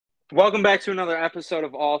Welcome back to another episode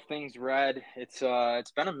of All Things Red. It's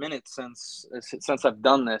been a minute since I've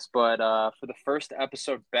done this, but for the first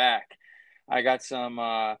episode back, I got some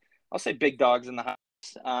I'll say big dogs in the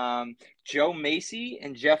house. Joe Macy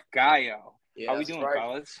and Jeff Gallo. Yeah, How we that's doing, right.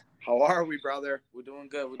 fellas? How are we, brother? We're doing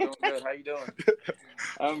good. We're doing good. How you doing?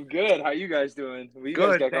 I'm good. How you guys doing? What you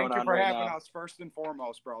guys Good. got Thank going you on for right having now? us first and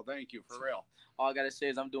foremost, bro. Thank you, for real. All I gotta say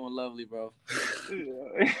is I'm doing lovely, bro.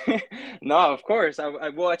 No, of course.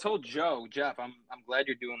 I told Jeff, I'm glad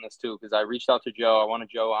you're doing this too because I reached out to Joe. I wanted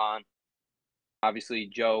Joe on. Obviously,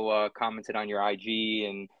 Joe commented on your IG,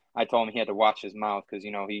 and I told him he had to watch his mouth because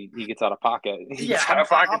he gets out of pocket. He Yeah, gets out of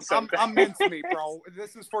pocket I'm mincemeat, bro.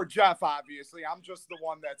 This is for Jeff, obviously. I'm just the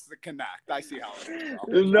one that's the connect. I see how it is,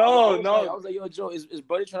 bro. No, I no. was like, yo, Joe, is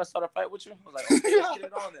Buddy trying to start a fight with you? I was like, okay, let's get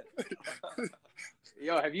it on then.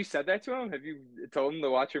 Yo, have you said that to him? Have you told him to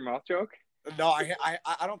watch your mouth joke? No,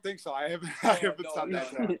 I don't think so. I haven't said that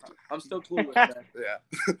to him. I'm still clueless, man.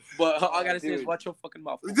 Yeah. But all I gotta say is Dude. watch your fucking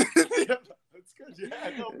mouth. Yeah, that's good.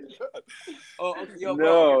 Yeah, no, we should. Oh, okay, yo, No.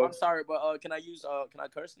 bro, I'm sorry, but can I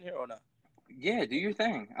curse in here or not? Yeah, do your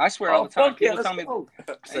thing. I swear all Oh, the time. fuck yeah, People let's tell me, go.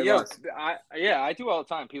 Say yo, less. I do all the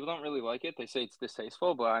time. People don't really like it. They say it's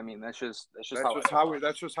distasteful, but I mean that's just That's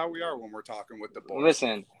just how we are when we're talking with the boys.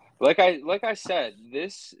 Listen, like I said,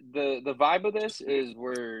 the vibe of this is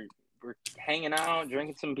we're hanging out,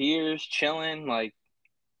 drinking some beers, chilling, like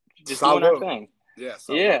just doing our Salud. thing. Yeah.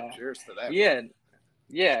 Yeah. Cheers to that. Yeah.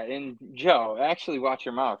 Yeah, and Joe, actually watch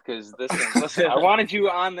your mouth because listen, I wanted you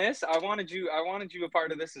on this. I wanted you a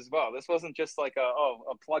part of this as well. This wasn't just like a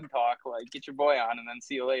plug talk, like get your boy on and then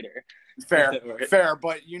see you later. Fair, Right. fair,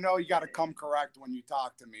 but you got to come correct when you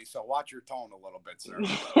talk to me. So watch your tone a little bit, sir.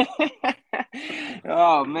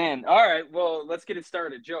 Oh man. All right. Well, let's get it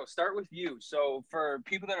started. Joe, start with you. So for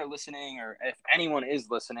people that are listening, or if anyone is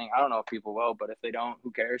listening, I don't know if people will, but if they don't,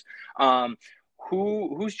 who cares?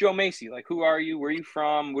 Who's Joe Macy? Like, who are you? Where are you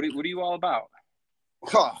from? What are you all about?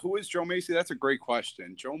 Who is Joe Macy? That's a great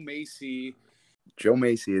question. Joe Macy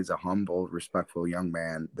is a humble, respectful young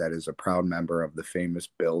man that is a proud member of the famous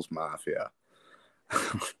Bills Mafia.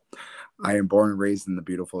 I am born and raised in the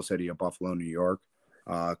beautiful city of Buffalo, New York.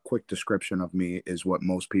 Quick description of me is what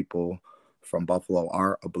most people from Buffalo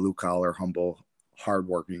are: a blue-collar, humble,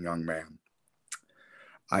 hardworking young man.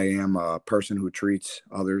 I am a person who treats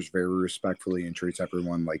others very respectfully and treats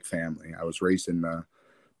everyone like family. I was raised in a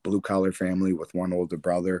blue-collar family with one older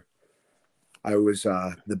brother. I was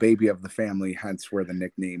the baby of the family, hence where the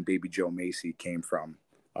nickname Baby Joe Macy came from.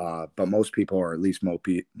 But most people, or at least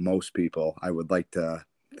most people, I would like to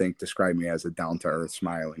think describe me as a down-to-earth,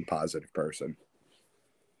 smiling, positive person.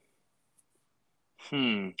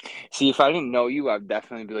 See, if I didn't know you, I'd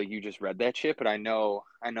definitely be like, you just read that shit. But I know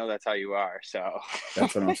that's how you are. So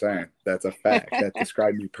That's what I'm saying. That's a fact. That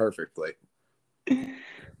described me perfectly. How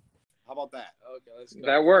about that? Okay, let's go.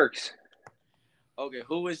 that works. Okay,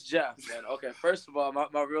 who is Jeff, man? Okay, first of all,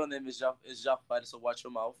 my real name is Jeff Buddy, so watch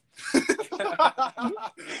your mouth.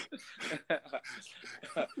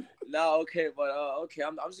 No, okay, but okay,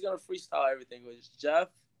 I'm just gonna freestyle everything. Jeff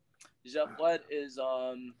Bud is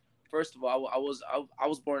first of all, I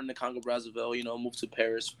was born in the Congo Brazzaville. Moved to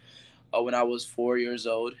Paris when I was 4 years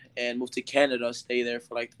old, and moved to Canada, stayed there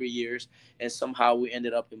for like 3 years, and somehow we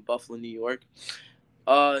ended up in Buffalo, New York.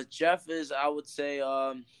 Jeff is, I would say,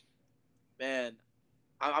 man,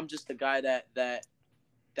 I'm just the guy that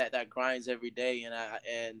grinds every day, and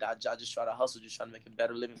I just try to hustle, just trying to make a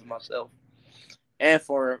better living for myself, and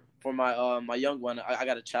for my my young one. I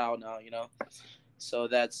got a child now, so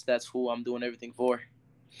that's who I'm doing everything for.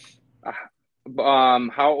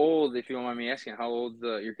 How old, if you don't mind me asking, how old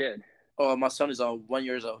your kid? Oh, my son is 1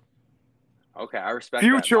 year old. Okay, I respect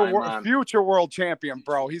that. My mom, Future world champion,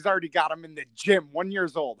 bro. He's already got him in the gym. 1 year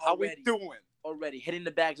old. How Already. we doing? Already hitting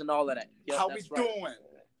the bags and all of that. Yep, How we that's right. doing?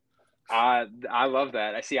 I love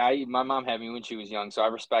that. My mom had me when she was young, so I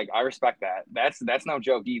respect that. That's no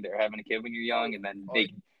joke either. Having a kid when you're young and then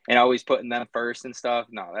and always putting them first and stuff.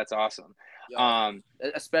 No, that's awesome. Yeah.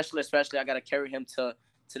 Especially, I gotta carry him to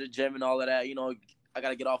the gym and all of that. I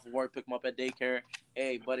gotta get off of work, pick him up at daycare.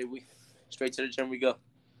 Hey, buddy, we straight to the gym we go.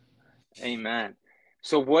 Amen.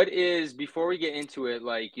 So what is, before we get into it,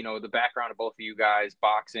 like, the background of both of you guys,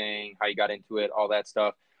 boxing, how you got into it, all that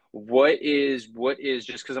stuff. What is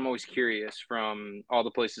just because I'm always curious from all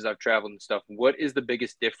the places I've traveled and stuff, what is the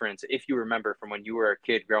biggest difference, if you remember, from when you were a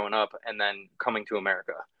kid growing up and then coming to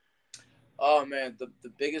America? Oh man, the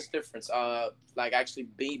biggest difference, like actually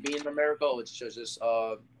being in America, or it's just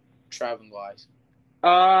traveling wise.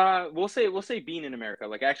 We'll say being in America,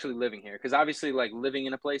 like actually living here, because obviously, like living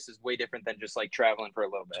in a place is way different than just like traveling for a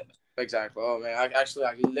little bit. Exactly. Oh man, actually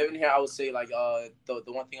like living here, I would say like the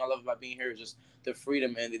one thing I love about being here is just the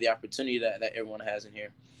freedom and the opportunity that everyone has in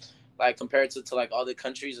here. Like compared to like other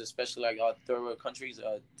countries, especially like third world countries,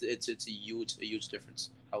 it's a huge difference,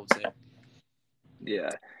 I would say. Yeah,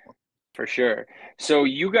 for sure. So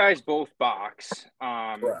you guys both box.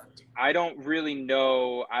 Correct. I don't really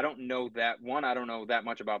know. I don't know that one. I don't know that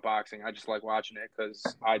much about boxing. I just like watching it because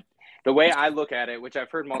the way I look at it, which I've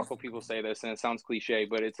heard multiple people say this, and it sounds cliche,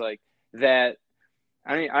 but it's like that.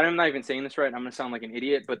 I mean, I'm not even saying this right. I'm gonna sound like an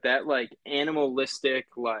idiot, but that like animalistic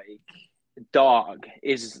like dog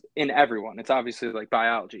is in everyone. It's obviously like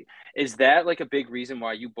biology. Is that like a big reason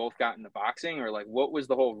why you both got into boxing, or like what was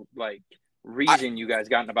the whole like reason you guys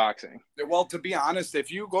got into boxing? Well, to be honest, if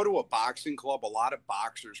you go to a boxing club, a lot of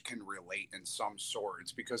boxers can relate in some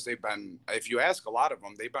sorts because if you ask a lot of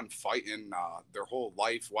them, they've been fighting their whole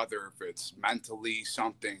life, whether if it's mentally,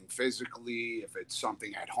 something physically, if it's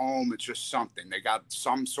something at home, it's just something. They got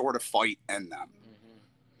some sort of fight in them.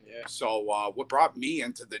 Yeah. So what brought me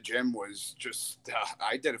into the gym was just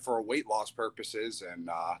I did it for weight loss purposes, and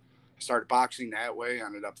started boxing that way. I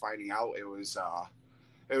ended up finding out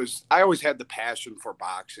I always had the passion for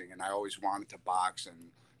boxing, and I always wanted to box and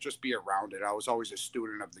just be around it. I was always a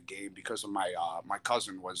student of the game because of my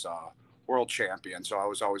cousin was world champion, so I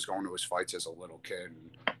was always going to his fights as a little kid.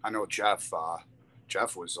 And I know Jeff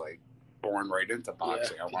was like born right into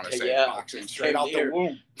boxing. Yeah. I want to say Yeah. boxing straight out the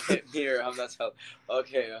womb. Here, I'm not telling.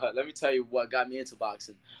 Okay, let me tell you what got me into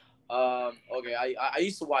boxing. Okay, I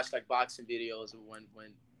used to watch like boxing videos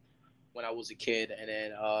when I was a kid, and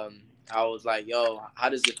then I was like, yo, how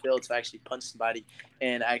does it feel to actually punch somebody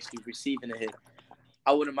and actually receiving a hit?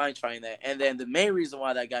 I wouldn't mind trying that. And then the main reason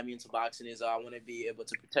why that got me into boxing is I want to be able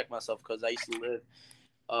to protect myself because I used to live,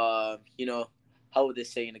 how would they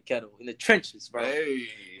say in the ghetto, in the trenches, bro. Hey,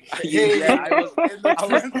 Yeah,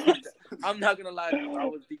 trenches. I'm not gonna lie to you, I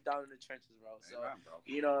was deep down in the trenches, bro. So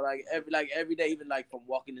Amen, bro. like every day, even like from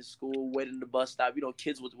walking to school, waiting the bus stop,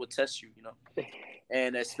 kids would test you,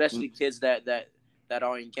 and especially kids that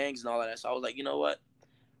are in gangs and all of that. So I was like, you know what?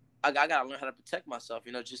 I gotta learn how to protect myself,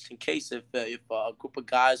 just in case if a group of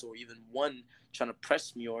guys or even one trying to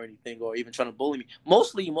press me or anything, or even trying to bully me.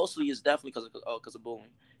 Mostly is definitely because of bullying.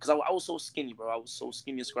 Because I was so skinny, bro. I was so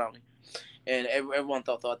skinny and scrawny, and everyone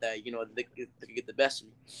thought that they could get the best of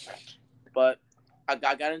me. But I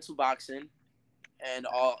got into boxing, and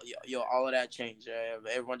all of that changed.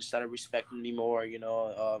 Everyone just started respecting me more.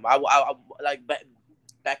 I like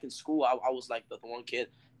back in school, I was like the one kid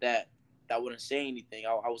that wouldn't say anything.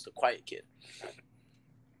 I was the quiet kid.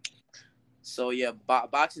 So yeah,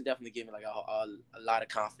 boxing definitely gave me like a lot of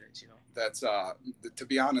confidence. That's to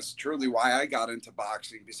be honest, truly why I got into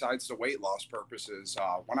boxing. Besides the weight loss purposes,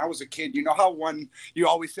 when I was a kid, you know how when you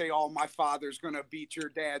always say, "Oh, my father's gonna beat your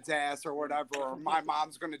dad's ass" or whatever, or "My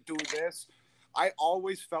mom's gonna do this." I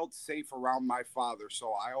always felt safe around my father,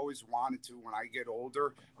 so I always wanted to, when I get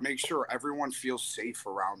older, make sure everyone feels safe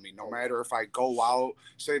around me. No matter if I go out,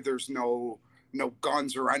 say there's no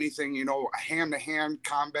guns or anything, a hand-to-hand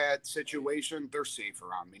combat situation, they're safe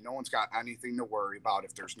around me. No one's got anything to worry about.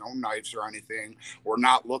 If there's no knives or anything, we're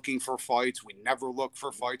not looking for fights. We never look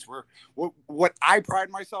for fights. What I pride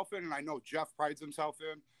myself in, and I know Jeff prides himself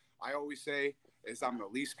in, I always say, is I'm the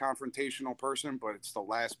least confrontational person, but it's the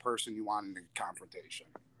last person you want in a confrontation.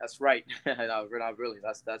 That's right. No, not really.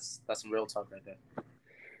 That's some real talk right there.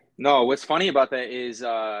 No, what's funny about that is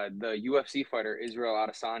the UFC fighter Israel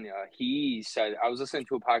Adesanya. He said, I was listening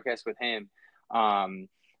to a podcast with him. I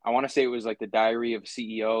want to say it was like the Diary of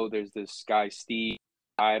CEO. There's this guy Steve.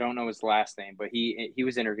 I don't know his last name, but he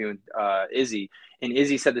was interviewing Izzy, and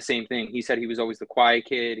Izzy said the same thing. He said he was always the quiet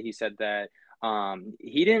kid. He said that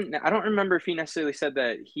he didn't. I don't remember if he necessarily said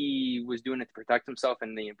that he was doing it to protect himself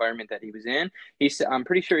in the environment that he was in. He said, I'm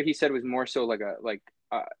pretty sure he said it was more so like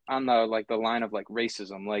on the line of like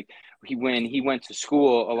racism. Like when he went to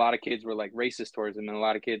school, a lot of kids were like racist towards him, and a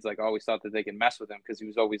lot of kids like always thought that they could mess with him because he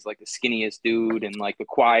was always like the skinniest dude and like the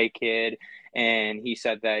quiet kid. And he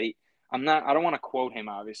said that I don't want to quote him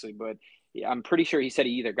obviously, but I'm pretty sure he said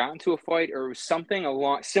he either got into a fight or it was something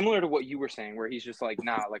along similar to what you were saying, where he's just like,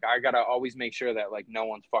 nah, like I gotta always make sure that like no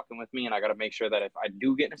one's fucking with me, and I gotta make sure that if I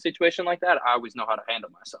do get in a situation like that, I always know how to handle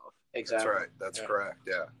myself. Exactly. That's right. That's correct.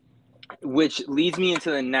 Yeah. Which leads me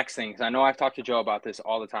into the next thing, because I know I've talked to Joe about this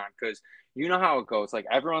all the time, because you know how it goes. Like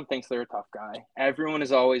everyone thinks they're a tough guy. Everyone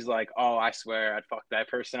is always like, oh, I swear I'd fuck that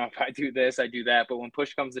person up. I do this, I do that. But when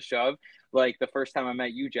push comes to shove, like the first time I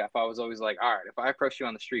met you, Jeff, I was always like, all right, if I approach you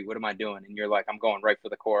on the street, what am I doing? And you're like, I'm going right for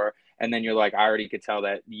the core. And then you're like, I already could tell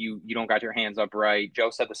that you don't got your hands up right. Joe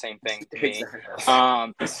said the same thing to me.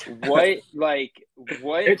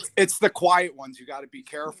 It's the quiet ones you got to be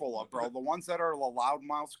careful of, bro. The ones that are the loud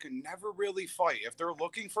mouths can never really fight. If they're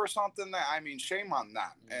looking for something, shame on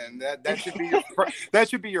them. And that should be that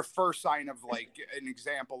should be your first sign of like an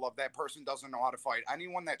example of that person doesn't know how to fight.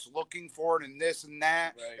 Anyone that's looking for it and this and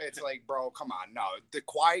that, it's like, bro, come on. No, the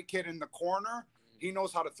quiet kid in the corner, he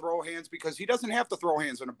knows how to throw hands because he doesn't have to throw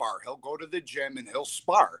hands in a bar. He'll go to the gym and he'll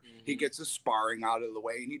spar. He gets his sparring out of the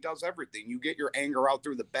way and he does everything. You get your anger out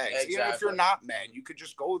through the bags. Exactly. Even if you're not mad, you could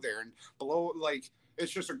just go there and blow. Like,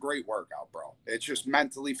 it's just a great workout, bro. It's just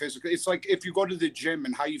mentally, physically. It's like if you go to the gym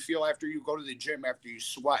and how you feel after you go to the gym after you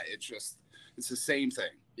sweat. It's the same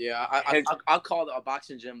thing. Yeah, I call a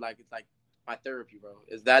boxing gym like it's like my therapy, bro.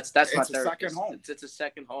 That's my therapy. It's a second home. It's a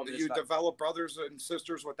second home. You develop brothers and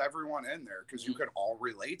sisters with everyone in there because you could all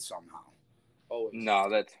relate somehow. Always. No,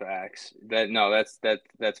 that's facts.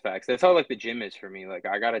 That's facts. That's how like the gym is for me. Like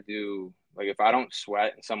I gotta do like if I don't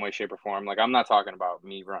sweat in some way, shape, or form. Like I'm not talking about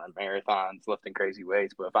me running marathons, lifting crazy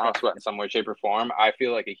weights, but if I don't sweat in some way, shape, or form, I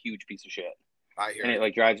feel like a huge piece of shit. I hear and it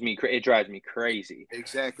like drives me crazy.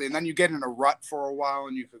 Exactly. And then you get in a rut for a while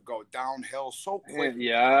and you could go downhill so quick.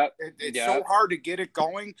 Yeah. It's so hard to get it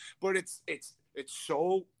going, but it's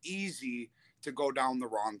so easy to go down the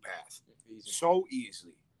wrong path. So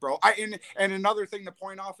easily, bro. And another thing to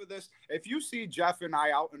point off of this, if you see Jeff and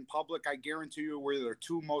I out in public, I guarantee you we're the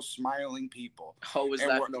two most smiling people. Always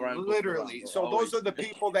laughing around. Literally. So those are the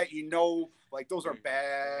people that you know, like those are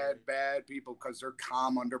bad people because they're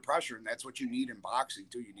calm under pressure. And that's what you need in boxing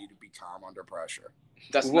too. You need to be calm under pressure.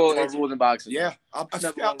 That's the rule in boxing. Yeah.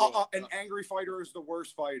 An angry fighter is the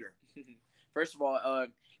worst fighter. First of all,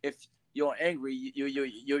 if you're angry,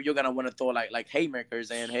 you're gonna want to throw like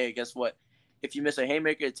haymakers, and hey, guess what? If you miss a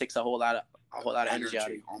haymaker, it takes a whole lot of energy out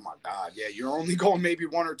of you. Oh my God, yeah, you're only going maybe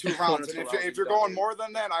 1 or 2 rounds, and if you're going more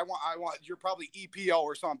than that, I want you're probably EPO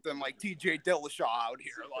or something like TJ Dillashaw out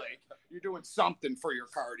here, like you're doing something for your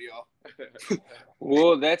cardio.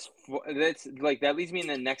 Well, that's like that leads me in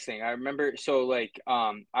the next thing. I remember, so like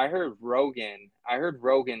I heard Rogan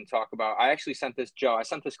talk about. I actually sent this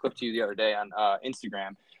clip to you the other day on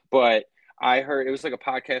Instagram, but I heard it was like a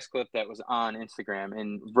podcast clip that was on Instagram,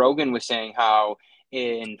 and Rogan was saying how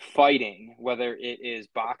in fighting, whether it is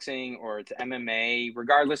boxing or it's MMA,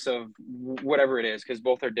 regardless of whatever it is, because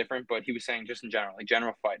both are different, but he was saying just in general, like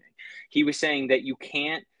general fighting, he was saying that you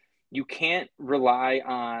can't rely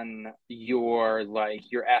on your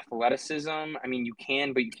athleticism. I mean, you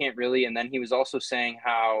can, but you can't really. And then he was also saying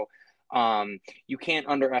how you can't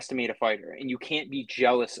underestimate a fighter and you can't be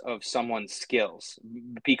jealous of someone's skills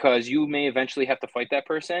because you may eventually have to fight that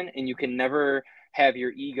person, and you can never have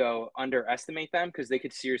your ego underestimate them because they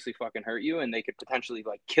could seriously fucking hurt you and they could potentially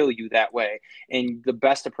like kill you that way. And the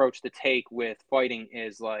best approach to take with fighting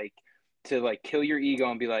is like to like kill your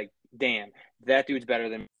ego and be like, damn, that dude's better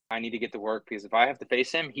than me. I need to get to work because if I have to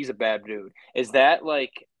face him, he's a bad dude. Is that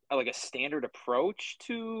like a standard approach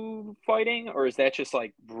to fighting, or is that just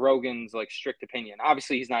like Rogan's like strict opinion?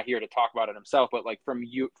 Obviously he's not here to talk about it himself, but like from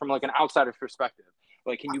like an outsider's perspective,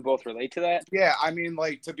 like can you both relate to that? Yeah, I mean,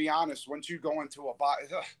 like to be honest, once you go into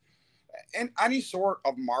and any sort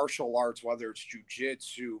of martial arts, whether it's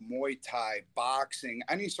jiu-jitsu, Muay Thai, boxing,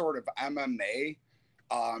 any sort of MMA,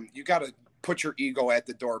 you got to put your ego at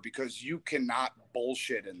the door because you cannot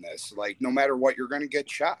bullshit in this. Like no matter what, you're going to get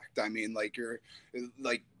checked. I mean, like you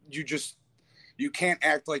can't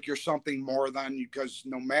act like you're something more than you, because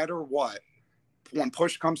no matter what, when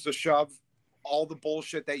push comes to shove, all the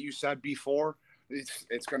bullshit that you said before,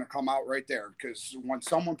 it's going to come out right there. Because when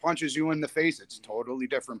someone punches you in the face, it's totally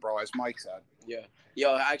different, bro, as Mike said. Yeah.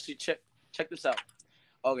 Yo, actually, check this out.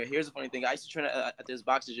 Okay, here's the funny thing. I used to train at this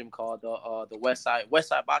boxing gym called the West Side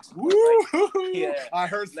Boxing Club, right? Yeah, I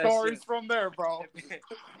heard stories from there, bro.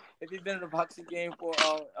 If you've been in a boxing game for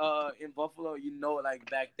in Buffalo, you know,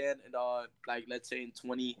 like back then, and like let's say in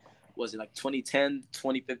 2010,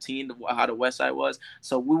 2015, how the West Side was.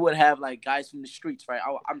 So we would have like guys from the streets, right?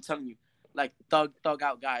 I'm telling you, like thug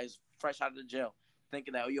out guys fresh out of the jail,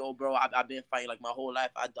 thinking that, yo, bro, I've been fighting like my whole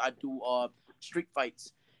life. I do street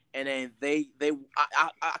fights. And then I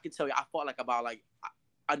can tell you, I fought like about like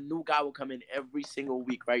a new guy will come in every single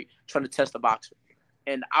week, right, trying to test a boxer,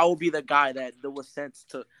 and I will be the guy that was sent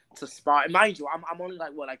to spar. And mind you, I'm only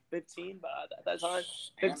like 15, but at that time,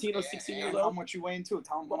 15 or 16 years old. How much you weigh into?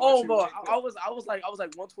 Tell me. Oh, bro, I was like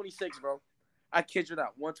 126, bro. I kid you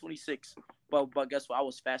not, 126. But guess what? I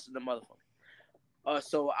was faster than motherfucker.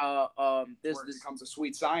 This Where it becomes a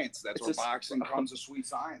sweet science. That's where boxing becomes a sweet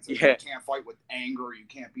science. Yeah. You can't fight with anger. You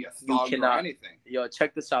can't be a You thug or cannot. anything. Yo,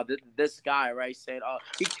 check this out. This guy, right, said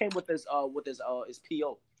he came with his PO.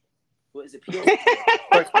 What is it? PO?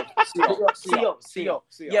 CO.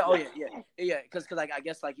 Yeah. Oh yeah. Because like I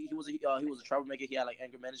guess like he was a troublemaker. He had like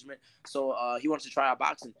anger management. So he wanted to try out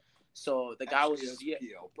boxing. So the guy was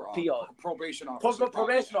PO. Probation officer.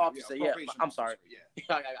 Probation officer. Yeah. Probation I'm sorry. officer,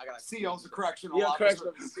 yeah. I got CO's a correctional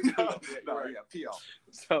officer.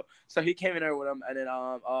 PO. So he came in there with him, and then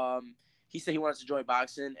he said he wanted to join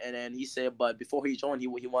boxing, and then he said, but before he joined, he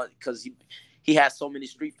wanted because he had so many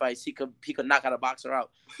street fights, he could knock out a boxer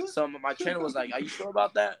out. So my trainer was like, "Are you sure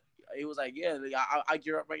about that?" He was like, "Yeah, I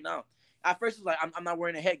gear up right now." At first, he was like, "I'm not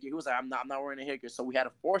wearing a headgear." He was like, "I'm not wearing a headgear." So we had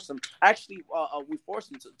to force him. Actually, we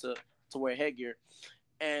forced him to wear headgear.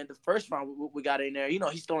 And the first round, we got in there. You know,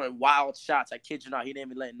 he's throwing wild shots. I kid you not, he didn't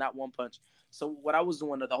even land not one punch. So what I was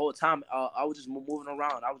doing the whole time, I was just moving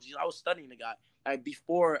around. I was studying the guy. Like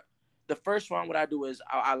before the first round, what I do is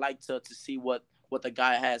I like to see what the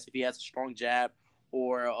guy has, if he has a strong jab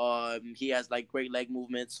or he has like great leg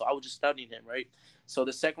movement. So I was just studying him, right? So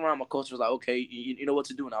the second round, my coach was like, "Okay, you know what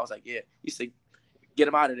to do," and I was like, "Yeah." He said, "Get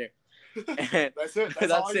him out of there." And that's it.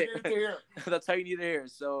 That's all you need to hear. That's all you need to hear.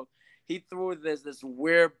 So he threw this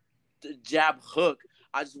weird jab hook.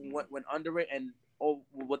 I just went under it and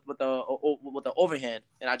with the overhand,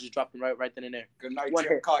 and I just dropped him right then and there. Good night,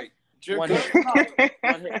 Jim Kite. One hit.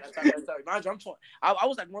 Mind you, I'm 20. I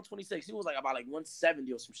was like 126. He was like about like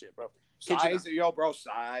 170 or some shit, bro. Size doesn't matter.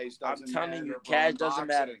 I'm telling you, cash doesn't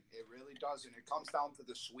matter. It really doesn't. It comes down to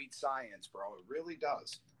the sweet science, bro. It really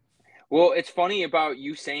does. Well, it's funny about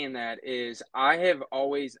you saying that is I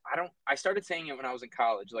started saying it when I was in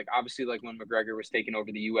college. Like obviously like when McGregor was taking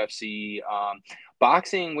over the UFC,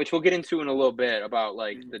 boxing, which we'll get into in a little bit about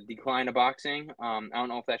like the decline of boxing. I don't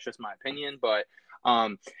know if that's just my opinion, but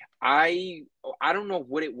I don't know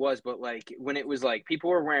what it was, but like when it was like people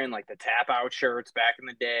were wearing like the tap out shirts back in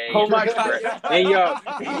the day. Oh my god! And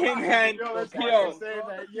then those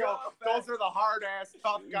are the hard ass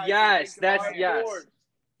tough guys. Yes.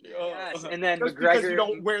 And then just McGregor, because you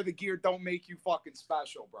don't wear the gear don't make you fucking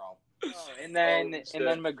special, bro. And then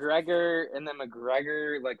McGregor,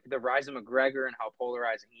 like the rise of McGregor and how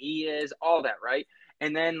polarizing he is, all that, right?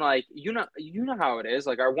 And then like you know how it is.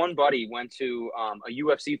 Like our one buddy went to a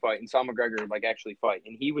UFC fight and saw McGregor like actually fight,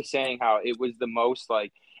 and he was saying how it was the most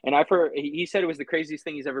like. And he said it was the craziest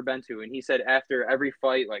thing he's ever been to. And he said after every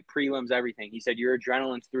fight, like prelims, everything, he said your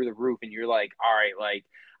adrenaline's through the roof, and you're like, all right, like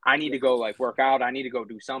I need to go like work out. I need to go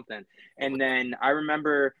do something. And then I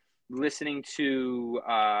remember listening to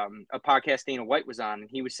a podcast Dana White was on, and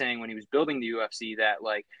he was saying when he was building the UFC that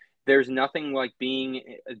like there's nothing like being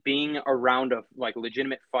around a like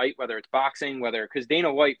legitimate fight, whether it's boxing, because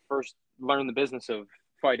Dana White first learned the business of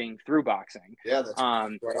fighting through boxing. Yeah, that's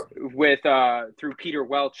through Peter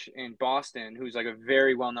Welch in Boston, who's like a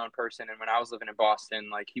very well-known person. And when I was living in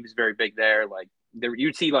Boston, like he was very big there. Like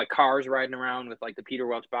you'd see like cars riding around with like the Peter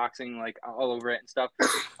Welch boxing like all over it and stuff.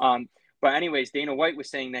 But anyways, Dana White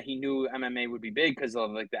was saying that he knew MMA would be big because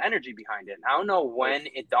of like the energy behind it. And I don't know when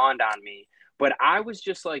it dawned on me, but I was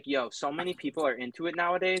just like, yo, so many people are into it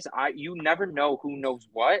nowadays. You never know who knows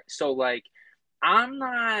what. So like, I'm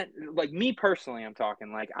not like me personally, I'm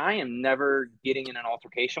talking like I am never getting in an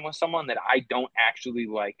altercation with someone that I don't actually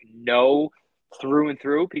like know through and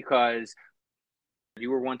through, because you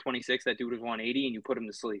were 126, that dude was 180, and you put him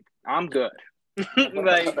to sleep. I'm good.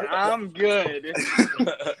 Like I'm good.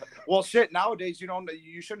 Well, shit. Nowadays,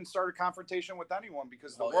 you shouldn't start a confrontation with anyone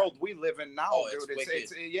because the world we live in now, dude.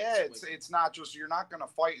 It's not just you're not gonna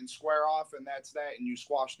fight and square off and that's that and you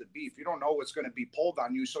squash the beef. You don't know what's gonna be pulled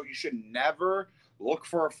on you, so you should never look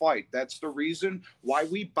for a fight. That's the reason why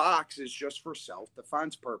we box is just for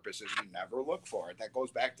self-defense purposes. You never look for it. That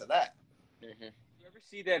goes back to that. Mm-hmm. You ever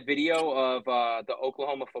see that video of the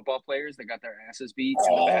Oklahoma football players that got their asses beat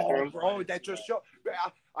in the bathroom? Bro, that just show.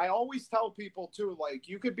 I always tell people too, like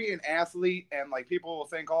you could be an athlete and like people will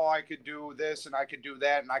think, oh, I could do this and I could do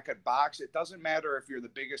that and I could box. It doesn't matter if you're the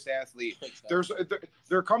biggest athlete.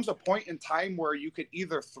 There comes a point in time where you could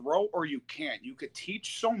either throw or you can't. You could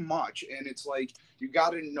teach so much, and it's like you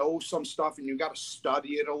got to know some stuff and you got to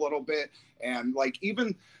study it a little bit. And like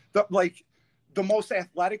even the most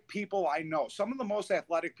athletic people I know, some of the most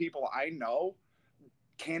athletic people I know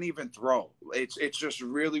can't even throw. It's just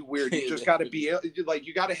really weird. You just got to be like,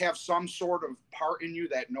 you got to have some sort of part in you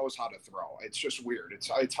that knows how to throw. It's just weird. It's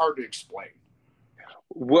hard to explain.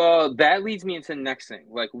 Well, that leads me into the next thing.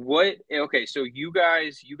 Like okay, so you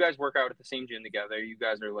guys work out at the same gym together. You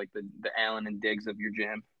guys are like the Allen and Diggs of your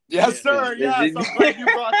gym. Yes, sir. Is Yes, it- I'm glad you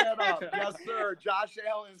brought that up. Yes, sir. Josh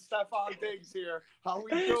Allen, Stephon Diggs here. How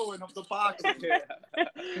we doing of the boxing?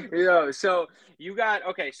 So you got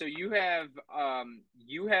so you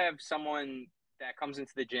have someone that comes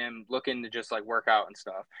into the gym looking to just like work out and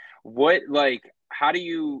stuff. What how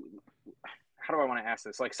do I want to ask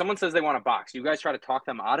this? Like someone says they want to box. You guys try to talk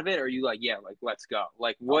them out of it, or are you like, yeah, like let's go?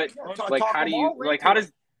 Like what? Like how do you like? How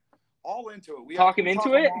does all into it? We talk him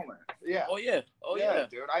into it? Yeah. Oh yeah,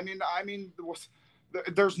 dude. I mean,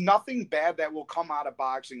 there's nothing bad that will come out of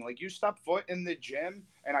boxing. Like you step foot in the gym,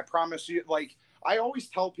 and I promise you, like I always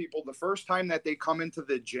tell people, the first time that they come into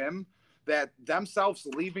the gym, that themselves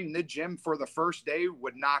leaving the gym for the first day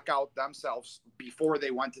would knock out themselves before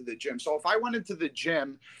they went to the gym. So if I went into the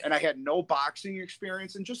gym and I had no boxing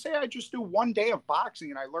experience, and just say I just do one day of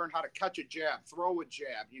boxing and I learned how to catch a jab, throw a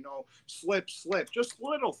jab, slip, just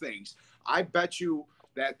little things, I bet you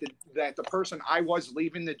that the person I was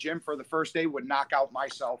leaving the gym for the first day would knock out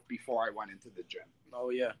myself before I went into the gym.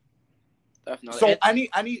 Oh yeah. Definitely. So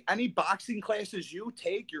any boxing classes you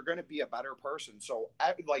take, you're going to be a better person. So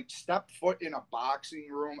like step foot in a boxing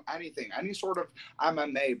room, anything, any sort of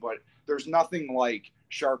MMA, but there's nothing like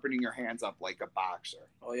sharpening your hands up like a boxer.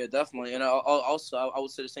 Oh yeah, definitely. And also I would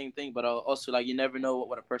say the same thing, but also like you never know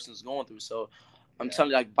what a person's going through. So I'm telling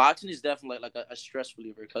you, like boxing is definitely like a stress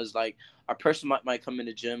reliever, because like a person might come in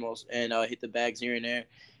the gym and hit the bags here and there.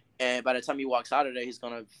 And by the time he walks out of there, he's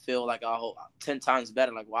gonna feel like 10 times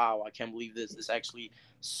better. Like, wow, I can't believe this actually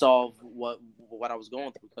solved what I was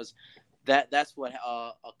going through. Because that's what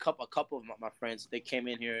a couple of my friends, they came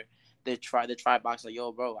in here, they tried boxing. Like,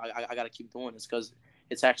 yo, bro, I gotta keep doing this because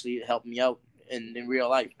it's actually helped me out in real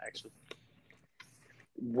life, actually.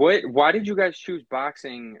 Why did you guys choose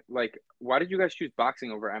boxing? Like, why did you guys choose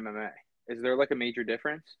boxing over MMA? Is there like a major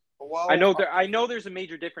difference? Well, I know there's a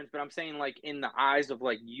major difference, but I'm saying like in the eyes of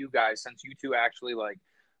like you guys, since you two actually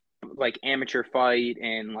like amateur fight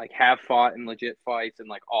and like have fought in legit fights and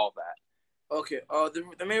like all of that. Okay.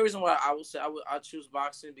 The main reason why I would say I choose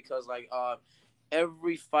boxing, because like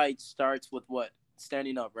every fight starts with what?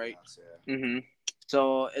 Standing up, right? Mm-hmm.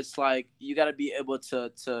 So it's like you got to be able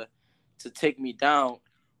to take me down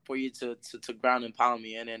for you to ground and pound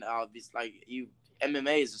me, and then I'll be like you.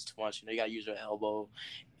 MMA is just too much. You got to use your elbow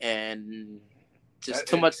and just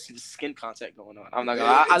too much skin contact going on. I'm not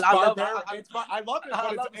gonna. I love it,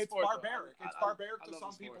 but it's barbaric. It's barbaric to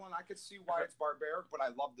some people, and I could see why it's barbaric. But I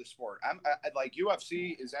love the sport. Like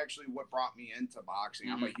UFC is actually what brought me into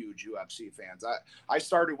boxing. I'm a huge UFC fan. I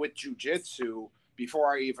started with jiu-jitsu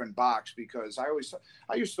before I even boxed, because I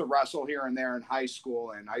used to wrestle here and there in high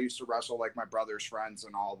school, and I used to wrestle like my brother's friends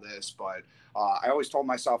and all this. But I always told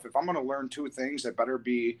myself, if I'm going to learn two things, it better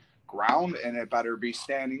be ground and it better be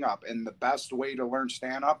standing up. And the best way to learn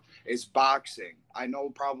stand up is boxing. I know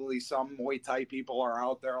probably some Muay Thai people are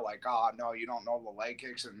out there like, oh no, you don't know the leg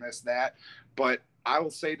kicks and this, that. But I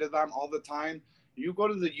will say to them all the time, you go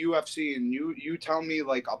to the UFC and you tell me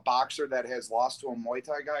like a boxer that has lost to a Muay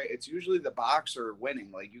Thai guy, it's usually the boxer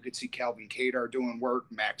winning. Like you could see Calvin Kattar doing work,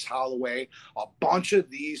 Max Holloway, a bunch of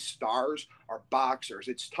these stars are boxers.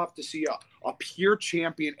 It's tough to see a pure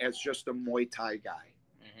champion as just a Muay Thai guy.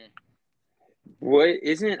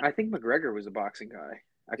 Mm-hmm. I think McGregor was a boxing guy.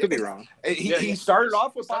 I could be wrong. He started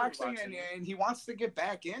off with boxing and he wants to get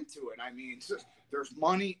back into it. I mean, there's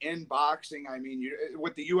money in boxing. I mean,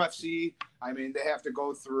 with the UFC, I mean, they have to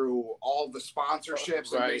go through all the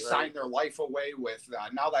sponsorships and they sign their life away with,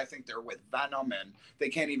 now that I think they're with Venom and they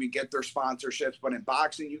can't even get their sponsorships. But in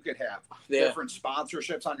boxing, you could have different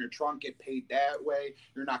sponsorships on your trunk, get paid that way.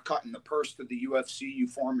 You're not cutting the purse to the UFC. You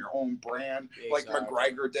form your own brand. Like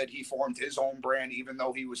McGregor did. He formed his own brand, even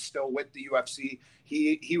though he was still with the UFC.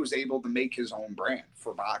 He was able to make his own brand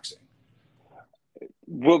for boxing.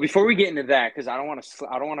 Well, before we get into that, because I don't want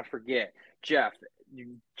to forget, Jeff.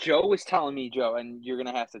 Joe was telling me, and you're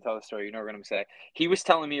gonna have to tell the story. You know what I'm gonna say. He was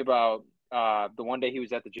telling me about the one day he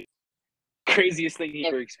was at the gym. Craziest thing he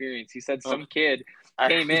ever experienced. He said some kid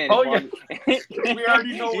came in. We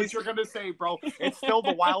already know what you're gonna say, bro. It's still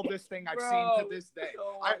the wildest thing I've seen to this day.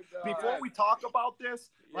 Before we talk about this,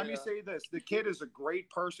 let me say this: the kid is a great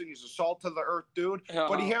person. He's a salt to the earth dude,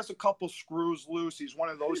 but he has a couple screws loose. He's one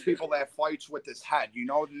of those people that fights with his head,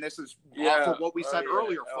 and this is off of what we said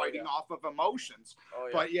earlier, fighting off of emotions.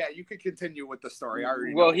 But yeah, you could continue with the story. I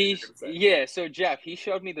already know so Jeff, he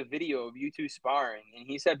showed me the video of you two sparring, and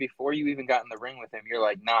he said before you even got in the ring with him, you're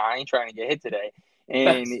like, nah, I ain't trying to get hit today.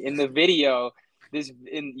 And in the video,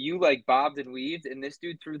 and you like bobbed and weaved, and this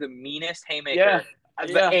dude threw the meanest haymaker. Yeah.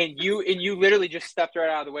 Yeah. And you literally just stepped right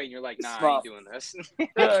out of the way, and you're like, nah, I ain't doing this.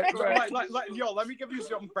 Let me give you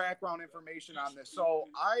some background information on this. So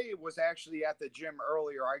I was actually at the gym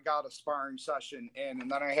earlier. I got a sparring session in, and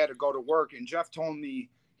then I had to go to work. And Jeff told me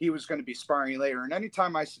he was going to be sparring later. And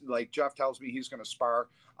anytime Jeff tells me he's going to spar,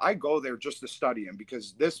 I go there just to study him,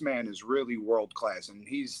 because this man is really world class, and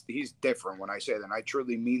he's different when I say that. And I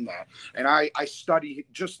truly mean that. And I study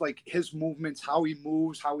just like his movements, how he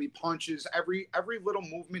moves, how he punches, every little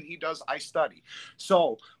movement he does, I study.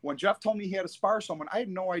 So when Jeff told me he had to spar someone, I had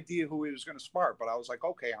no idea who he was going to spar, but I was like,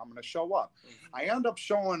 okay, I'm going to show up. I ended up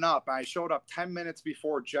showing up. I showed up 10 minutes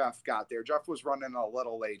before Jeff got there. Jeff was running a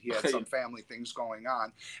little late. He had some family things going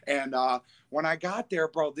on. And when I got there,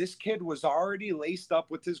 bro, this kid was already laced up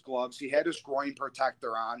with his gloves. He had his groin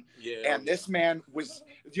protector on. Yeah. And this man was,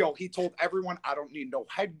 he told everyone, I don't need no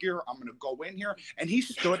headgear. I'm going to go in here. And he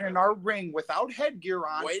stood in our ring without headgear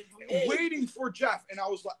on, waiting for Jeff. And I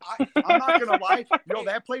was like, I'm not going to lie.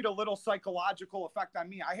 That played a little psychological effect on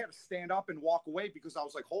me. I had to stand up and walk away, because I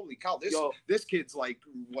was like, holy cow, this kid's like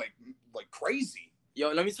crazy. Yo,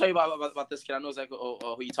 let me tell you about this kid. I know exactly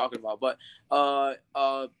who you're talking about, but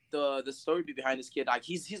the story behind this kid, like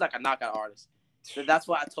he's like a knockout artist. So that's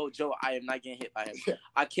why I told Joe I am not getting hit by him.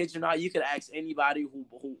 I kid you not. You could ask anybody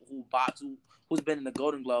who boxes, who's been in the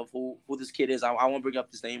Golden Glove, who this kid is. I won't bring up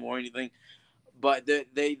his name or anything, but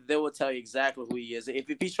they will tell you exactly who he is. If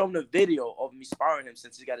you show them the video of me sparring him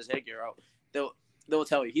since he got his headgear out, they'll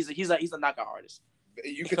tell you he's a knockout artist.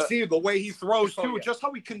 You can see the way he throws too, just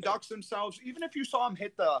how he conducts himself. Even if you saw him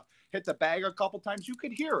hit the bag a couple times, you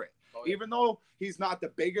could hear it. Even though he's not the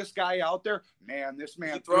biggest guy out there, man, this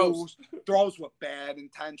man throws with bad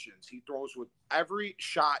intentions. He throws with every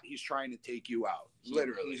shot. He's trying to take you out,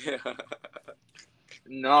 literally.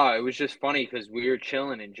 No, it was just funny because we were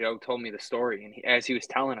chilling, and Joe told me the story, and as he was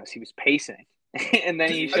telling us, he was pacing. And then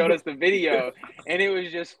he showed us the video, and it was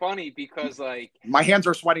just funny because, like, my hands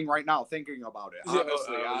are sweating right now thinking about it.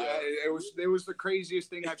 Honestly, it was the craziest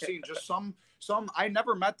thing I've seen. Just some. I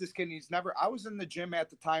never met this kid. I was in the gym at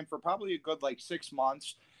the time for probably a good 6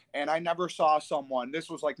 months, and I never saw someone. This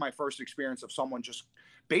was like my first experience of someone just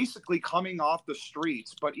basically coming off the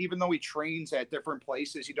streets. But even though he trains at different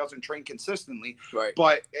places, he doesn't train consistently. Right.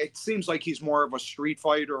 But it seems like he's more of a street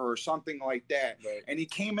fighter or something like that. Right. And he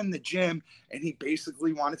came in the gym, and he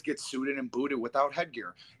basically wanted to get suited and booted without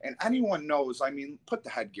headgear. And anyone knows, I mean, put the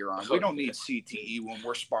headgear on. We don't need CTE when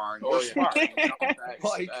we're sparring. We're sparring.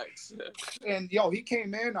 And he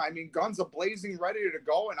came in, I mean, guns a-blazing, ready to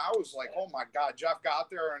go. And I was like, oh my God, Jeff got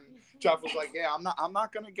there, and Jeff was like, yeah, I'm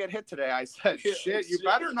not gonna get hit today. I said, shit, you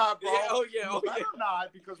better not, bro. You better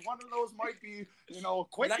not, because one of those might be,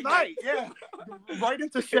 quick night. Yeah. Right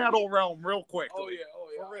into Shadow Realm real quick. Oh yeah.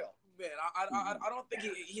 For real. Man, I don't think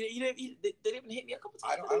he didn't even hit me a couple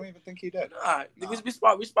times. I don't even think he did. Nah.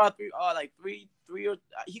 We sparred three or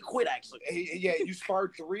he quit actually. You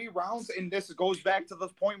sparred 3 rounds, and this goes back to the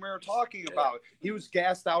point we were talking about. He was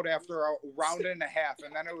gassed out after a round and a half,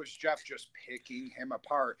 and then it was Jeff just picking him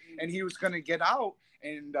apart, and he was gonna get out.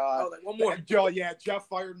 And one more. Jeff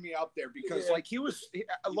fired me up there because he was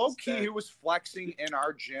low key. He was flexing in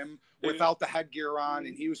our gym without the headgear on,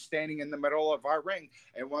 and he was standing in the middle of our ring.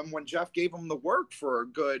 And when Jeff gave him the work for a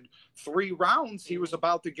good 3 rounds, he was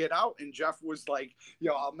about to get out, and Jeff was like,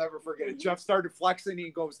 I'll never forget it. Jeff started flexing. He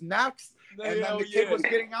goes, next. And then the kid was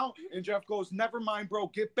getting out, and Jeff goes, never mind, bro,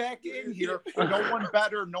 get back in here. No one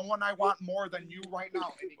better, no one I want more than you right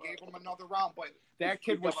now. And he gave him another round, but that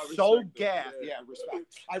kid was so gassed. Yeah, respect.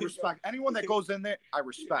 I respect anyone that goes in there. I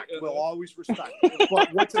respect. We'll always respect.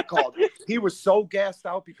 But what's it called? He was so gassed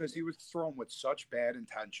out because he was thrown with such bad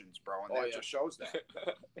intentions, bro, and that just shows that.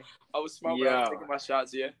 I was smart when I was taking my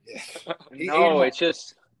shots. It's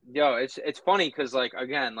just. It's funny because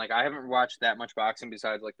again, I haven't watched that much boxing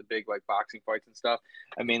besides the big boxing fights and stuff.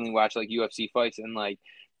 I mainly watch UFC fights, and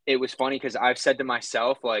it was funny because I've said to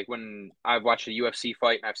myself when I've watched a UFC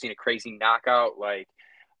fight and I've seen a crazy knockout,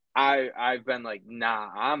 I've been nah,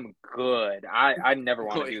 I'm good. I never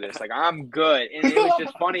want to do this. I'm good. And it was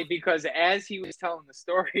just funny because as he was telling the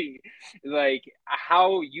story,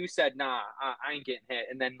 how you said, nah, I ain't getting hit.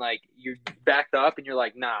 And then you backed up and you're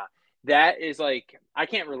like, nah, that is like I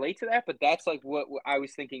can't relate to that, but that's like what I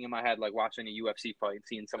was thinking in my head, like watching a UFC fight,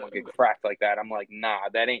 seeing someone get cracked like that. I'm like,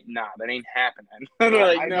 that ain't happening.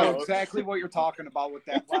 Like, I know exactly what you're talking about with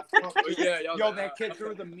that left hook. Yo, That kid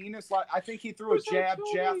threw the meanest. I think he threw a jab.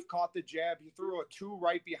 Jeff caught the jab. He threw a 2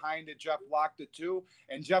 right behind it. Jeff blocked it 2,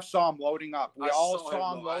 and Jeff saw him loading up. We all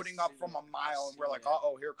saw him loading up from a mile, and we're like,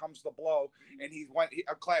 uh-oh, here comes the blow. And he went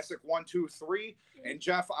a classic 1, 2, 3, and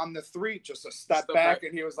Jeff on the 3 just a step back,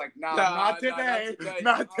 and he was like, not today,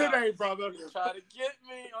 not today, brother. You're trying to get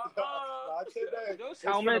me. Not today. Those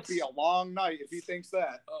helmets be a long night if he thinks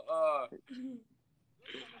that. Helmets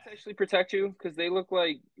actually protect you because they look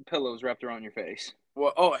like pillows wrapped around your face.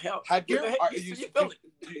 Well, hell, headgear. What do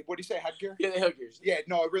you say, headgear? Yeah, the headgears. Yeah,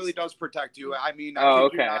 no, it really does protect you. I mean, I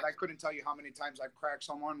couldn't tell you how many times I've cracked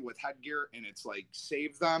someone with headgear, and it's like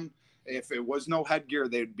saved them. If it was no headgear,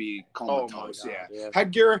 they'd be comatose. Yeah.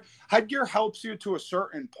 Headgear helps you to a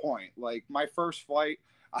certain point. Like my first fight,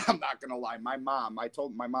 I'm not gonna lie, my mom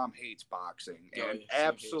hates boxing and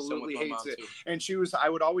absolutely hates it. Too. And I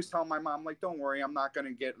would always tell my mom, like, don't worry, I'm not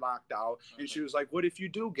gonna get knocked out. And she was like, what if you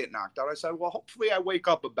do get knocked out? I said, well, hopefully I wake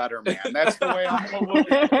up a better man. That's the way I'm gonna look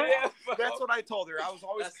at it. That's what I told her. I was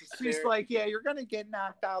always, she's like, yeah, you're gonna get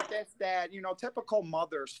knocked out. That's that, typical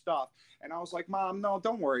mother stuff. And I was like, Mom, no,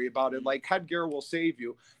 don't worry about it. Like, headgear will save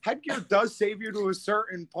you. Headgear does save you to a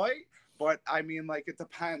certain point. But I mean, like, it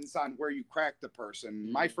depends on where you crack the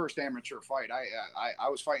person. My first amateur fight, I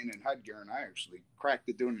was fighting in headgear, and I actually cracked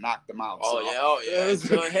the dude and knocked him out. Yeah.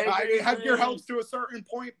 So headgear helps to a certain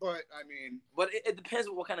point, but I mean, but it depends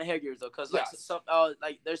on what kind of headgear though, because like some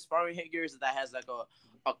like there's sparring headgears that has like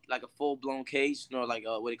a full blown case, like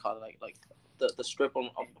what do you call it, like the strip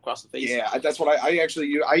across the face. Yeah, that's what I actually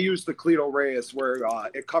use. I use the Cleto Reyes where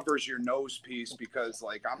it covers your nose piece because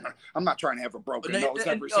like I'm not trying to have a broken nose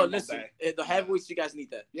every single day. The heavyweights, you guys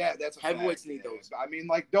need that. Yeah, that's heavyweights need those. I mean,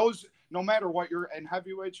 like those, no matter what you're in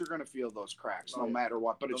heavyweights, you're gonna feel those cracks no matter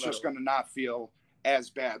what. But it's just gonna not feel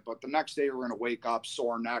as bad. But the next day we're gonna wake up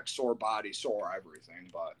sore neck, sore body, sore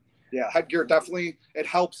everything. But yeah, headgear definitely it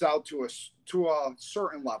helps out to a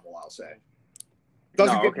certain level, I'll say.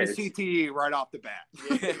 Doesn't give you CTE right off the bat.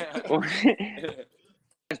 Yeah.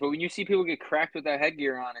 But when you see people get cracked with that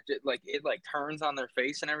headgear on, it turns on their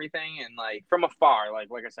face and everything, and like from afar, like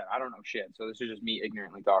I said, I don't know shit. So this is just me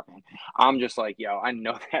ignorantly talking. I'm just like, yo, I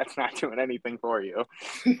know that's not doing anything for you,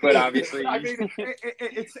 but obviously, I mean,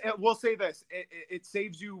 we'll say this: it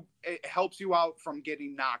saves you, it helps you out from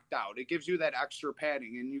getting knocked out. It gives you that extra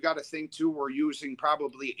padding, and you got to think too. We're using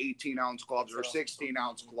probably 18-ounce gloves or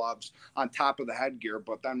 16-ounce gloves on top of the headgear,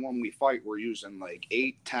 but then when we fight, we're using like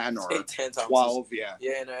 8, 10, or 10 12. Yeah.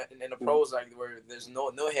 In the pros, like where there's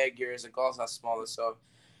no headgears, the gloves are smaller, so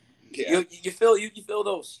yeah. you feel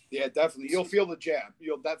those. Yeah, definitely. You'll feel the jab.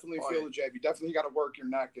 You'll definitely feel the jab. You definitely got to work your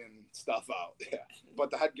neck and stuff out. Yeah,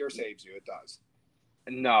 but the headgear saves you. It does.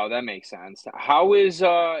 No, that makes sense. How is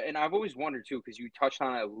and I've always wondered too, because you touched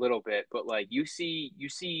on it a little bit, but like you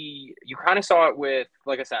kind of saw it with,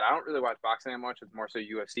 like I said, I don't really watch boxing that much. It's more so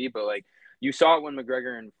UFC, but like you saw it when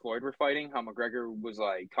McGregor and Floyd were fighting, how McGregor was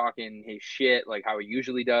like talking his shit, like how he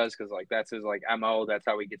usually does, because like that's his like MO, that's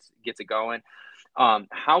how he gets it going.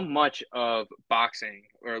 How much of boxing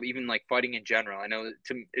or even like fighting in general, I know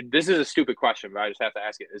this is a stupid question, but I just have to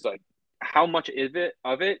ask it, is like how much of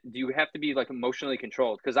it do you have to be like emotionally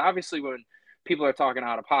controlled? Because obviously when people are talking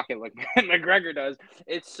out of pocket like McGregor does,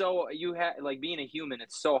 it's so like being a human,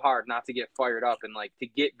 it's so hard not to get fired up and like to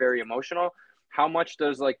get very emotional. How much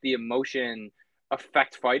does like the emotion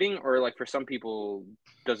affect fighting, or like for some people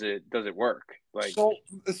does it work? Like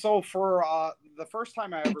so for the first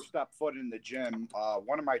time I ever stepped foot in the gym,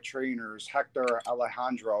 one of my trainers, Hector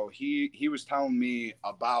Alejandro, he was telling me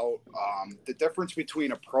about the difference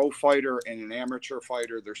between a pro fighter and an amateur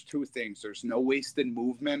fighter. There's two things: there's no wasted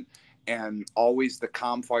movement, and always the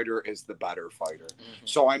calm fighter is the better fighter. Mm-hmm.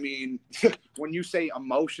 So, I mean, when you say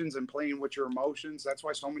emotions and playing with your emotions, that's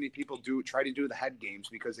why so many people try to do the head games,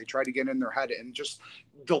 because they try to get in their head, and just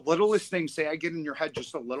the littlest thing, say I get in your head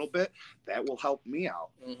just a little bit, that will help me out.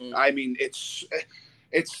 Mm-hmm. I mean,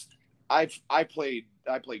 I played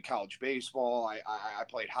college baseball. I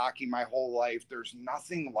played hockey my whole life. There's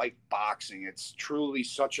nothing like boxing. It's truly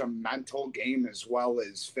such a mental game as well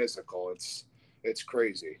as physical. It's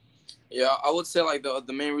crazy. Yeah, I would say like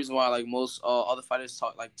the main reason why like most other fighters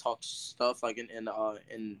talk stuff like in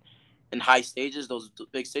in high stages, those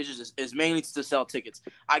big stages, is mainly to sell tickets.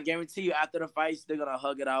 I guarantee you, after the fights, they're gonna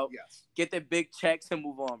hug it out, Yes. get their big checks, and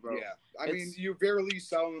move on, bro. Yeah, I mean, you very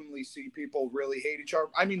seldomly see people really hate each other.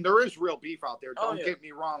 I mean, there is real beef out there. Don't get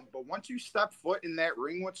me wrong, but once you step foot in that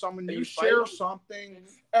ring with someone, you share something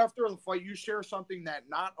after the fight. You share something that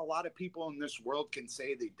not a lot of people in this world can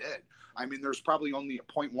say they did. I mean, there's probably only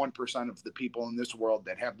 0.1% of the people in this world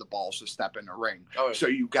that have the balls to step in the ring. So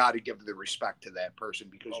you got to give the respect to that person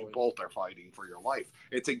because you both are fighting for your life.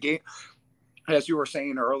 It's a game, as you were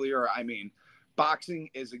saying earlier. I mean, boxing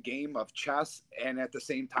is a game of chess, and at the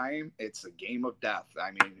same time, it's a game of death.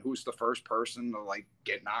 I mean, who's the first person to like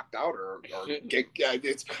get knocked out or get?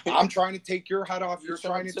 It's I'm trying to take your head off. You're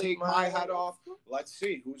trying to take my head off. Let's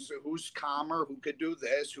see who's calmer, who could do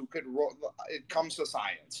this, who could roll. It comes to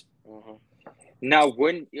science. Now, so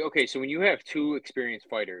when you have two experienced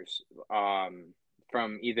fighters,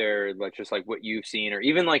 from either like just like what you've seen, or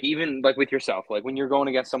even like with yourself, like when you're going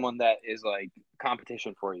against someone that is like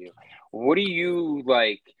competition for you, what do you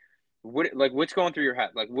like? What's going through your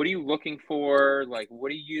head? Like, what are you looking for? Like,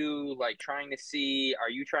 what are you like trying to see?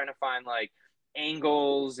 Are you trying to find like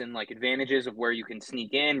angles and like advantages of where you can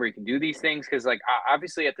sneak in, where you can do these things? Because like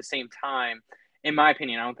obviously at the same time, in my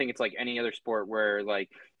opinion, I don't think it's like any other sport where like,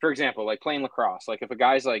 for example, like playing lacrosse, like if a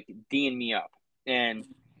guy's like D'ing me up and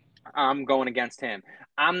I'm going against him,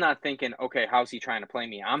 I'm not thinking, okay, how's he trying to play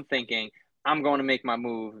me? I'm thinking I'm going to make my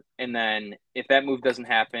move, and then if that move doesn't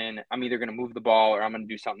happen, I'm either going to move the ball or I'm going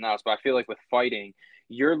to do something else. But I feel like with fighting,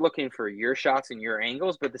 you're looking for your shots and your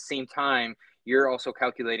angles, but at the same time, you're also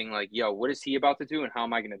calculating like, yo, what is he about to do and how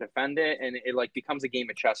am I going to defend it? And it like becomes a game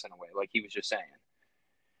of chess in a way, like he was just saying.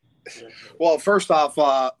 Well, first off,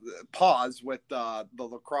 pause with the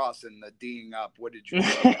lacrosse and the D'ing up. What did you do?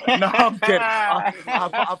 No, I'm kidding.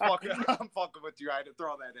 I'm fucking with you. I had to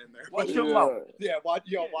throw that in there. Watch your mouth. Yeah, watch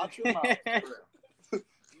your mouth.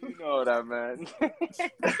 You know what I meant.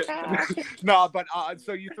 No, but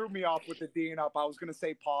so you threw me off with the D'ing up. I was gonna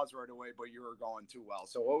say pause right away, but you were going too well.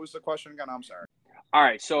 So what was the question again? I'm sorry. All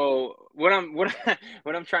right, so what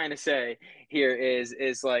I'm trying to say here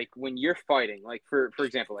is like when you're fighting, like for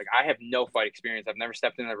example, like I have no fight experience. I've never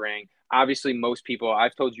stepped in the ring. Obviously, most people,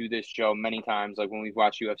 I've told you this, Joe, many times, like when we've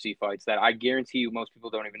watched UFC fights, that I guarantee you most people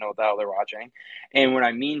don't even know what the hell they're watching. And what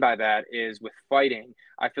I mean by that is with fighting,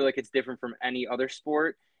 I feel like it's different from any other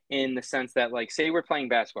sport in the sense that, like, say we're playing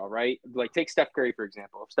basketball, right? Like take Steph Curry, for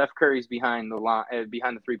example. If Steph Curry's behind the line,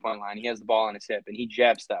 behind the 3-point line, he has the ball on his hip and he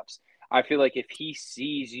jab steps. I feel like if he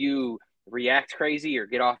sees you react crazy or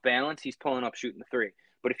get off balance, he's pulling up shooting the three.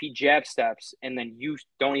 But if he jab steps and then you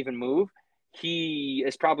don't even move, he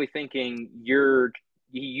is probably thinking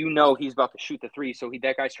he's about to shoot the three. So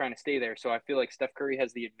that guy's trying to stay there. So I feel like Steph Curry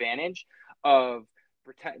has the advantage of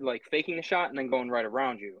faking the shot and then going right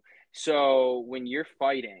around you. So when you're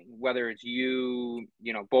fighting, whether it's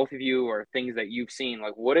both of you or things that you've seen,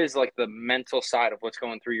 like what is like the mental side of what's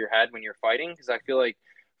going through your head when you're fighting? Because I feel like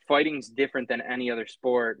fighting's different than any other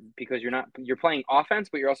sport because you're playing offense,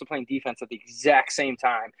 but you're also playing defense at the exact same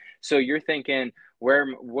time. So you're thinking,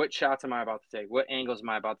 what shots am I about to take? What angles am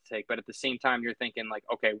I about to take? But at the same time, you're thinking like,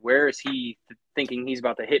 okay, where is he thinking he's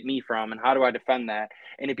about to hit me from? And how do I defend that?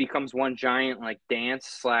 And it becomes one giant like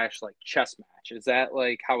dance / like chess match. Is that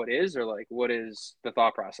like how it is, or like what is the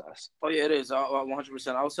thought process? Oh yeah, it is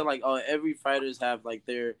 100%. I would say like every fighters have like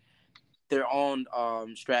their own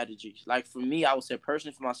strategies. Like for me, I would say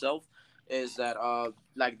personally for myself is that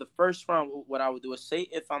like the first round, what I would do is say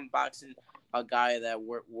if I'm boxing a guy that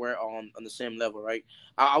we're on the same level, right?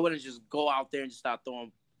 I wouldn't just go out there and just start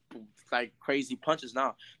throwing like crazy punches.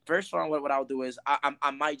 Now, first round, what I would do is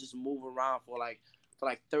I might just move around for like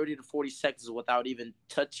 30 to 40 seconds without even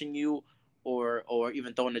touching you or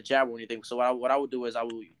even throwing a jab or anything. So what I would do is I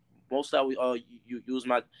would use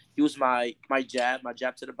my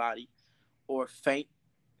jab to the body, or feint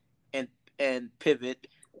and pivot,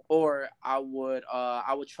 or I would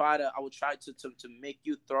try to make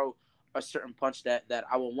you throw a certain punch that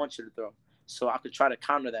I would want you to throw, so I could try to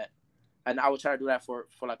counter that, and I would try to do that for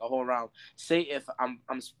like a whole round. Say if I'm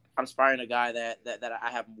sparring a guy that I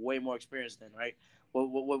have way more experience than, right?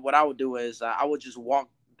 What I would do is I would just walk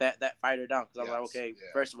that fighter down because I'm like, okay,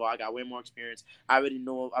 first of all, I got way more experience. I already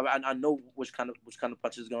know I know which kind of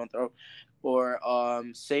punches going to throw, or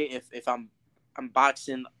say if I'm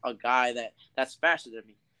boxing a guy that's faster than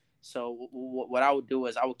me. So what I would do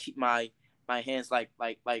is I would keep my hands like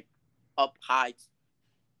up high,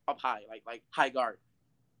 like high guard.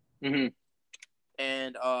 Mm-hmm.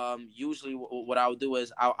 And usually what I would do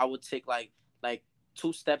is I would take like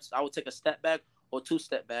 2 steps. I would take a step back or 2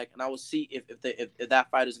 step back, and I would see if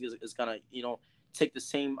that fighter is gonna take the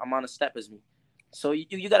same amount of step as me. So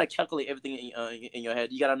you got to calculate everything in your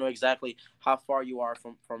head. You got to know exactly how far you are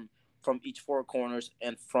from each four corners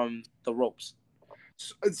and from the ropes.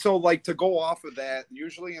 So, like, to go off of that,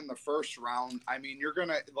 usually in the first round, I mean, you're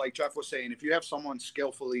gonna, like Jeff was saying, if you have someone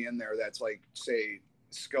skillfully in there that's like, say,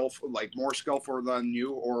 skillful, like more skillful than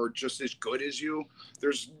you or just as good as you,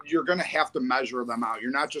 you're gonna have to measure them out. You're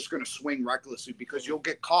not just gonna swing recklessly because you'll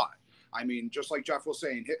get caught. I mean, just like Jeff was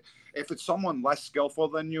saying, if it's someone less skillful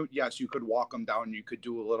than you, yes, you could walk them down. You could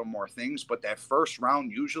do a little more things. But that first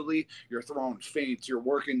round, usually you're throwing feints, you're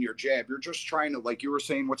working your jab. You're just trying to, like you were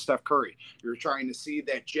saying with Steph Curry, you're trying to see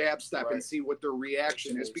that jab step and see what their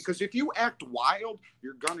reaction is. Because if you act wild,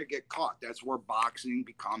 you're going to get caught. That's where boxing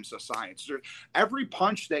becomes a science. Every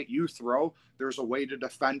punch that you throw, there's a way to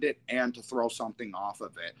defend it and to throw something off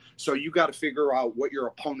of it. So you got to figure out what your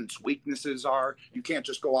opponent's weaknesses are. You can't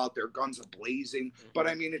just go out there guns a-blazing. But,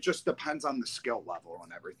 I mean, it just depends on the skill level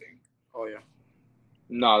and everything. Oh, yeah.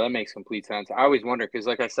 No, that makes complete sense. I always wonder because,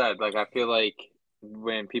 like I said, like I feel like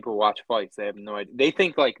when people watch fights, they have no idea. They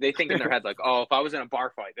think in their head like, oh, if I was in a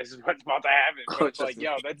bar fight, this is what's about to happen. But it's like,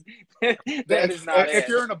 yo, that is not if it.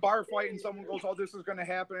 you're in a bar fight and someone goes, oh, this is going to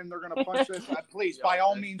happen and they're going to punch this, please, by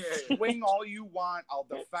all means, swing all you want. I'll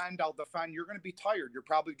defend. You're going to be tired. You're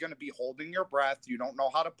probably going to be holding your breath. You don't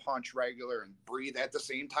know how to punch regular and breathe at the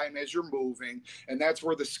same time as you're moving. And that's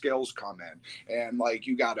where the skills come in. And, like,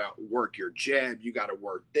 you got to work your jab. You got to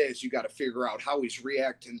work this. You got to figure out how he's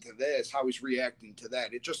reacting to this, how he's reacting to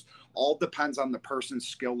that. It just all depends on the person's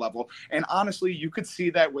skill level. And honestly, you could see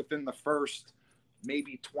that within the first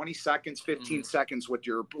maybe 20 seconds, 15 seconds when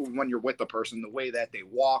you're with the person, the way that they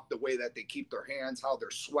walk, the way that they keep their hands, how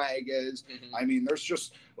their swag is. I mean, there's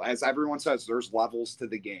just, as everyone says, there's levels to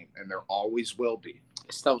the game, and there always will be.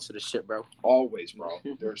 It's levels to the shit, bro. Always, bro.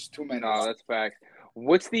 There's too many. No, that's facts.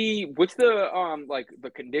 What's the like the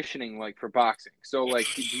conditioning like for boxing? So like,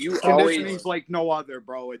 do you conditioning's like no other,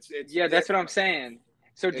 bro? It's yeah, that's what I'm saying.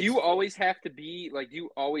 So do you always have to be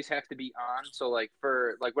on? So like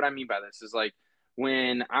for like what I mean by this is like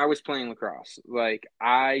when I was playing lacrosse, like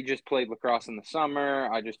I just played lacrosse in the summer.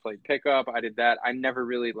 I just played pickup. I did that. I never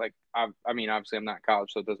really like. I mean, obviously I'm not in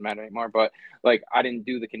college, so it doesn't matter anymore. But like I didn't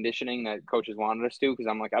do the conditioning that coaches wanted us to because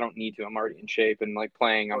I'm like I don't need to. I'm already in shape and like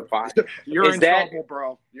playing. I'm fine. You're in trouble,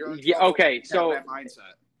 bro. You're in trouble. Okay. So that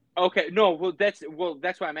mindset. Okay, no, well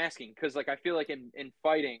that's why I'm asking because like I feel like in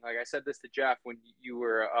fighting, like I said this to Jeff when you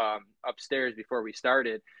were upstairs before we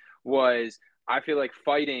started, was I feel like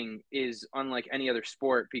fighting is unlike any other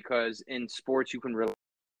sport because in sports you can rely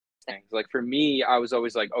on things. Like for me, I was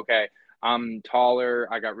always like, okay, I'm taller,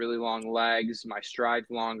 I got really long legs, my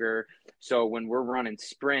stride's longer. So when we're running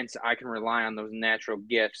sprints, I can rely on those natural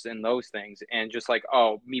gifts and those things. And just like,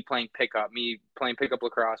 oh, me playing pickup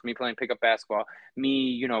lacrosse, me playing pickup basketball,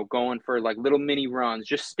 me, going for like little mini runs,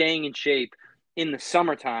 just staying in shape in the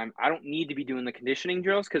summertime. I don't need to be doing the conditioning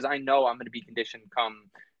drills because I know I'm going to be conditioned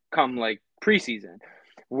come like preseason.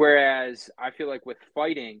 Whereas I feel like with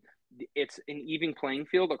fighting, it's an even playing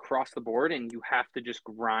field across the board and you have to just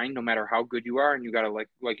grind no matter how good you are, and you got to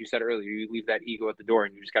like you said earlier, you leave that ego at the door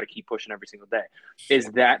and you just got to keep pushing every single day. Is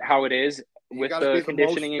that how it is with the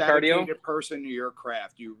conditioning and cardio? You got to be the most dedicated person to your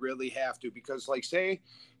craft. You really have to, because like say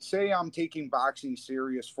I'm taking boxing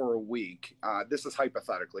serious for a week. This is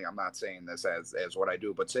hypothetically, I'm not saying this as what I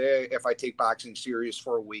do, but say if I take boxing serious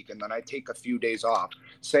for a week and then I take a few days off,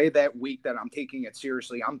 say that week that I'm taking it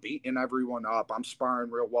seriously, I'm beating everyone up, I'm sparring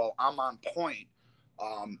real well, I'm on point.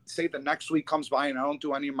 Say the next week comes by and I don't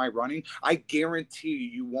do any of my running, I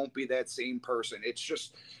guarantee you won't be that same person. It's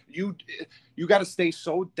just you got to stay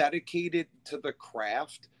so dedicated to the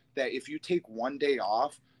craft that if you take one day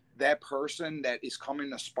off, that person that is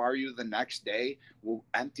coming to spar you the next day will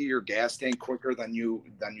empty your gas tank quicker than you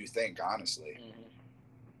think, honestly.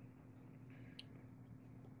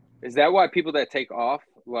 Is that why people that take off,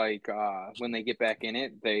 like when they get back in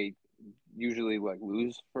it, they usually like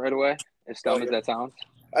lose right away? As dumb as that sounds.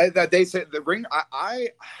 They say the ring.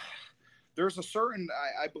 There's a certain.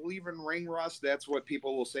 I believe in ring rust. That's what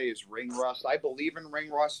people will say is ring rust. I believe in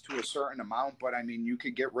ring rust to a certain amount, but I mean, you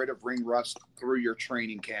could get rid of ring rust through your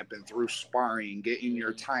training camp and through sparring, getting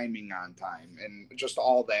your timing on time, and just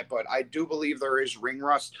all that. But I do believe there is ring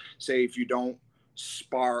rust. Say if you don't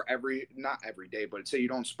spar not every day, but say you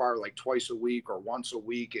don't spar like twice a week or once a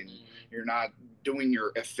week, and you're not doing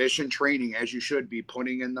your efficient training as you should be,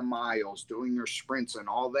 putting in the miles, doing your sprints and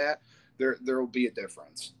all that, there will be a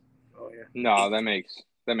difference. Oh yeah. No, that makes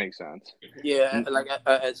sense. Yeah, like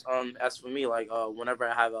as for me, like whenever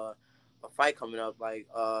I have a fight coming up, like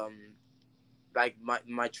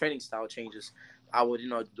my training style changes. I would,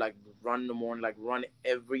 like run in the morning, like run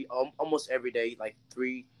almost every day, like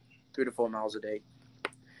 3 to 4 miles a day.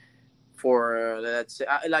 For that's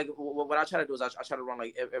like what I try to do is I try to run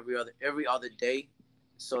like every other day,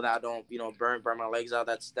 so that I don't burn my legs out.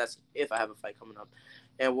 That's if I have a fight coming up,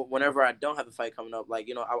 and whenever I don't have a fight coming up, like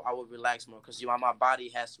I would relax more because my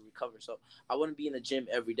body has to recover. So I wouldn't be in the gym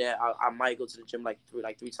every day. I might go to the gym like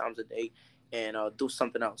three times a day, and do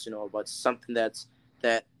something else, but something that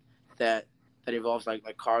that that involves like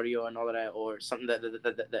cardio and all of that, or something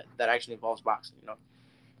that actually involves boxing.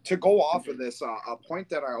 To go off of this, a point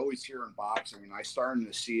that I always hear in boxing, and I'm starting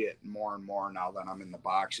to see it more and more now that I'm in the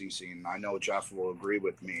boxing scene. I know Jeff will agree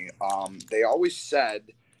with me. They always said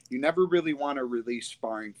you never really want to release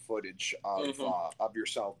sparring footage of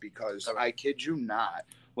yourself because I kid you not,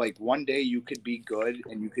 like one day you could be good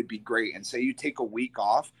and you could be great, and say you take a week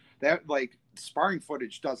off. That like sparring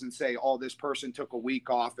footage doesn't say, oh, this person took a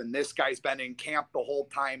week off and this guy's been in camp the whole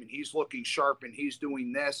time and he's looking sharp and he's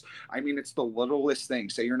doing this. I mean, it's the littlest thing.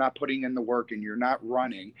 Say you're not putting in the work and you're not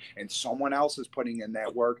running and someone else is putting in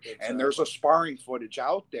that work and there's a sparring footage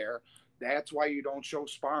out there. That's why you don't show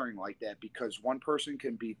sparring like that, because one person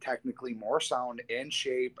can be technically more sound, in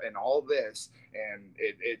shape and all this. And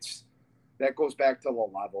it's that goes back to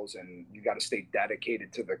the levels, and you got to stay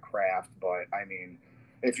dedicated to the craft. But I mean,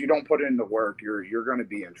 if you don't put in the work, you're going to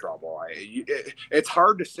be in trouble. It's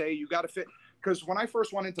hard to say. You got to fit, because when I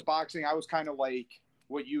first went into boxing, I was kind of like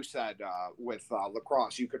what you said with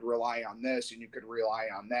lacrosse. You could rely on this and you could rely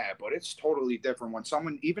on that, but it's totally different when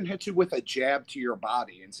someone even hits you with a jab to your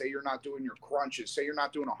body and say you're not doing your crunches, say you're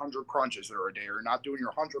not doing 100 crunches a day, or you're not doing your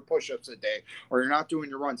 100 push-ups a day, or you're not doing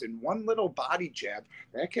your runs. And one little body jab,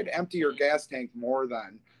 that could empty your gas tank more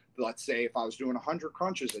than, let's say, if I was doing 100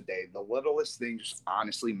 crunches a day. The littlest things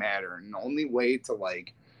honestly matter. And the only way to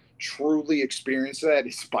like truly experience that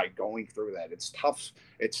is by going through that. It's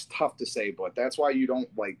tough to say, but that's why you don't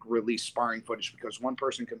like release sparring footage, because one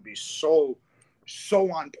person can be so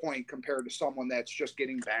on point compared to someone that's just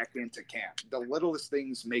getting back into camp. The littlest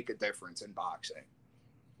things make a difference in boxing.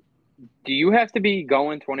 Do you have to be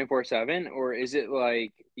going 24/7, or is it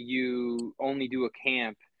like you only do a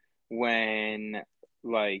camp when,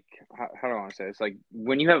 like, how do I want to say this? Like,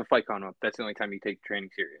 when you have a fight coming up, that's the only time you take training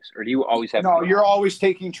serious, or do you always have? No, you're always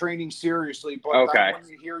taking training seriously. But okay, when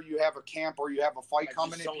you hear you have a camp or you have a fight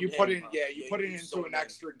coming, if you put it, you put it into an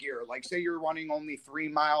extra gear. Like, say you're running only 3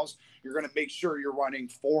 miles, you're going to make sure you're running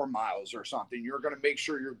 4 miles or something. You're going to make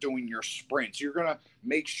sure you're doing your sprints. You're going to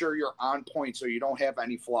make sure you're on point so you don't have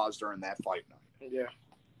any flaws during that fight night. Yeah.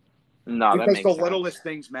 No, because that makes the littlest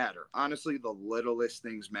things matter. Honestly, the littlest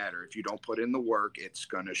things matter. If you don't put in the work, it's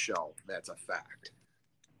going to show. That's a fact.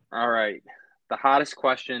 All right. The hottest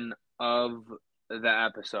question of the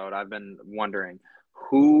episode, I've been wondering,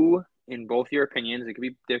 who, in both your opinions,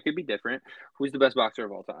 there could be different, who's the best boxer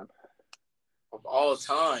of all time? Of all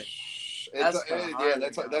time? That's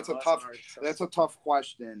a tough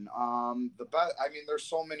question. The best. I mean, there's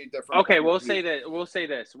so many different. Okay, we'll say this.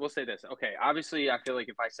 Okay, obviously, I feel like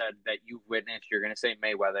if I said that you've witnessed, you're gonna say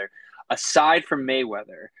Mayweather. Aside from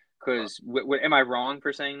Mayweather, because am I wrong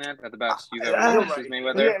for saying that the best you've ever witnessed is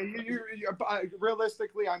Mayweather? Yeah,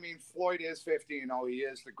 realistically, I mean, Floyd is 50. He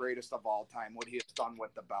is the greatest of all time. What he has done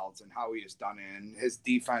with the belts and how he has done it, and his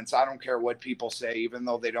defense. I don't care what people say, even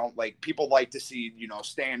though they don't like. People like to see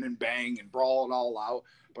stand and bang and brawl it all out.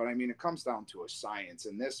 But I mean, it comes down to a science,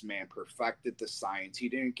 and this man perfected the science. He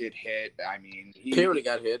didn't get hit. I mean, he barely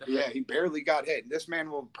got hit. Yeah, he barely got hit. This man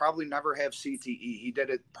will probably never have CTE. He did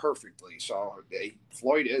it perfectly. So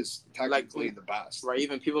Floyd is technically the best. Right.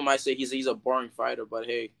 Even people might say he's a boring fighter, but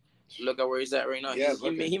hey, look at where he's at right now. Yeah, he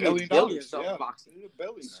made billions off boxing. He's a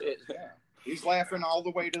billionaire. Yeah. He's laughing all the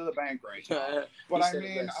way to the bank right now. But I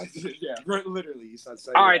mean, literally, he said.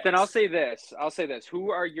 All right, then I'll say this. Who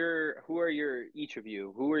are your each of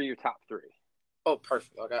you? Who are your top 3? Oh,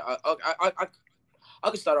 perfect. Okay, I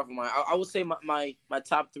can start off with mine. I would say my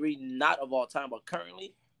top 3, not of all time, but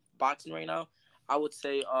currently boxing right now. I would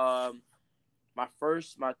say my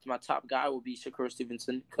top guy will be Shakur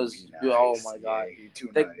Stevenson, because oh my god,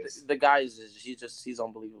 the guy he's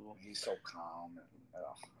unbelievable. He's so calm.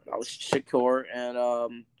 I was Shakur,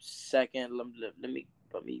 and second,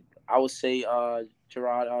 I would say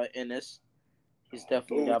Gerard Ennis. He's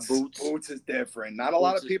definitely got Boots. Boots is different. Not a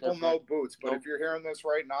lot of people know Boots, but if you're hearing this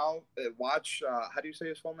right now, watch. How do you say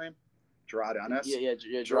his full name? Gerard Ennis.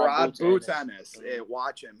 Yeah. Gerard Boots Ennis.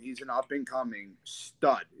 Watch him. He's an up and coming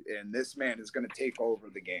stud, and this man is going to take over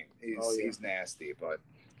the game. He's nasty, but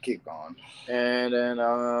keep going. And then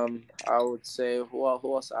I would say who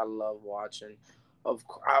else I love watching.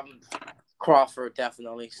 Crawford,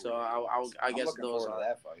 definitely. So I guess looking those forward are to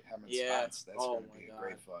that fight. Him and Spence. That's gonna be a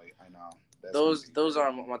great fight. I know. Those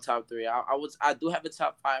are my top three. I do have a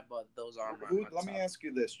top five, but those are my Let me ask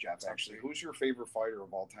you this, Jeff. Actually, three. who's your favorite fighter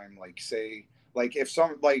of all time? Like, say, like if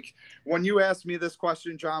some like when you asked me this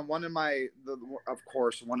question, John, of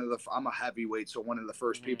course, I'm a heavyweight, so one of the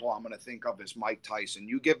 1st people I'm gonna think of is Mike Tyson.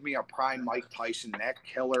 You give me a prime Mike Tyson, that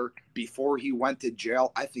killer before he went to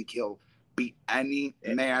jail, I think he'll beat any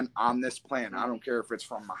man on this planet. I don't care if it's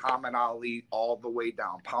from Muhammad Ali all the way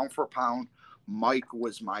down, pound for pound. Mike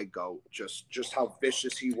was my GOAT. Just how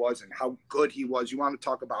vicious he was and how good he was. You want to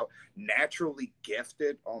talk about naturally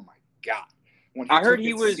gifted? Oh my God! When I heard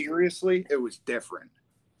he was seriously, it was different.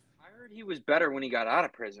 I heard he was better when he got out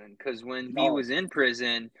of prison because when he was in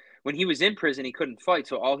prison, he couldn't fight.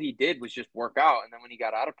 So all he did was just work out, and then when he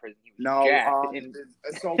got out of prison, he was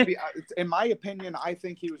jacked. So in my opinion, I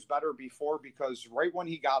think he was better before because right when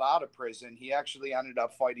he got out of prison, he actually ended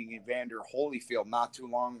up fighting Evander Holyfield not too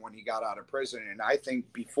long when he got out of prison, and I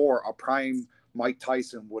think before a prime Mike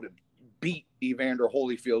Tyson would have beat Evander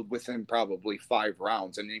Holyfield within probably 5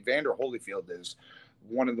 rounds, and Evander Holyfield is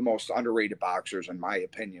one of the most underrated boxers in my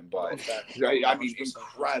opinion, but I mean,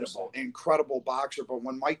 incredible boxer. But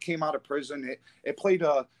when Mike came out of prison, it played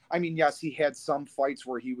yes, he had some fights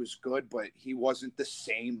where he was good, but he wasn't the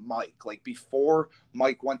same Mike. Like before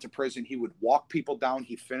Mike went to prison, he would walk people down.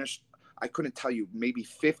 He finished, I couldn't tell you, maybe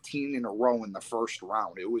 15 in a row in the first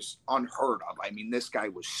round. It was unheard of. I mean, this guy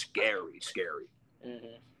was scary.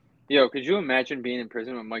 Mm-hmm. Yo, could you imagine being in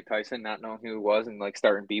prison with Mike Tyson, not knowing who he was, and like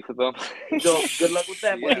starting beef with him? Yo, good luck with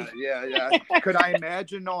that, buddy. Yeah. Could I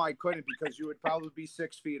imagine? No, I couldn't because you would probably be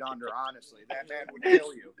 6 feet under. Honestly, that man would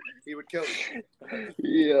kill you. He would kill you.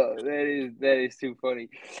 Yeah, that is too funny.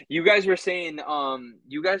 You guys were saying,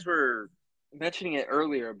 you guys were mentioning it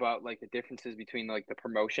earlier about like the differences between like the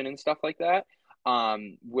promotion and stuff like that.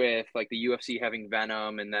 With like the UFC having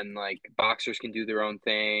Venom, and then like boxers can do their own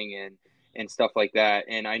thing and stuff like that.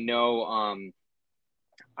 And I know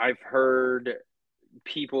I've heard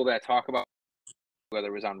people that talk about, whether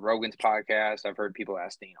it was on Rogan's podcast, I've heard people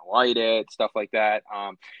ask Dana White it, stuff like that.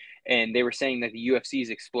 And they were saying that the UFC has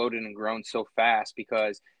exploded and grown so fast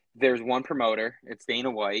because there's one promoter, it's Dana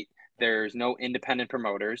White. There's no independent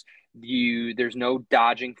promoters. There's no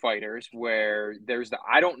dodging fighters where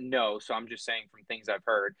I don't know, so I'm just saying from things I've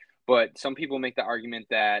heard, but some people make the argument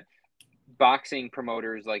that boxing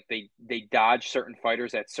promoters, like they dodge certain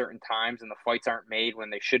fighters at certain times and the fights aren't made when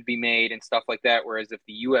they should be made and stuff like that. Whereas if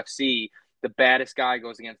the UFC, the baddest guy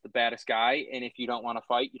goes against the baddest guy, and if you don't want to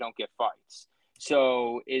fight, you don't get fights.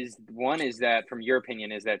 So is that, from your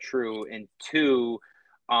opinion, is that true? And two,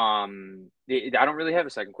 I don't really have a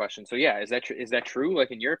second question. So yeah, is that true?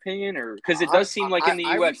 Like in your opinion, or because it does seem like in the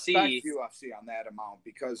UFC, I respect UFC on that amount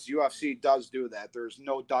because UFC does do that. There's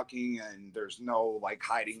no ducking and there's no like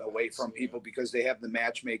hiding away from people because they have the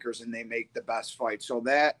matchmakers and they make the best fight. So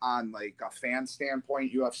that on like a fan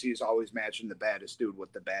standpoint, UFC is always matching the baddest dude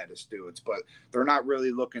with the baddest dudes, but they're not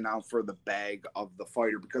really looking out for the bag of the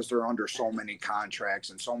fighter because they're under so many contracts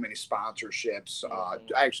and so many sponsorships.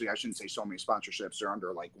 Actually, I shouldn't say so many sponsorships. They're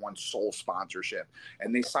under like one sole sponsorship,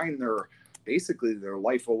 and they sign basically their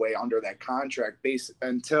life away under that contract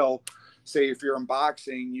until, say, if you're in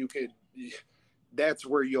boxing, that's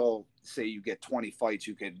where you'll say you get 20 fights,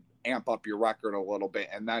 you could amp up your record a little bit,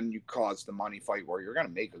 and then you cause the money fight where you're going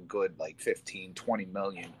to make a good like 15-20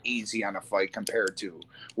 million easy on a fight compared to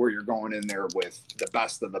where you're going in there with the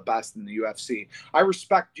best of the best in the UFC. I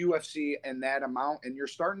respect UFC in that amount, and you're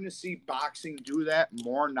starting to see boxing do that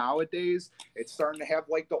more nowadays. It's starting to have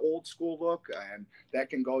like the old school look, and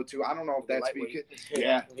that can go to, I don't know if that's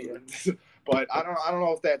because but I don't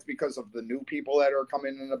know if that's because of the new people that are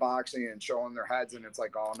coming into boxing and showing their heads, and it's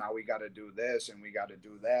like, oh, now we got to do this and we got to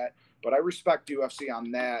do that. But I respect UFC on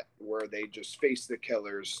that, where they just face the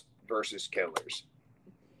killers versus killers.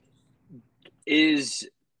 Is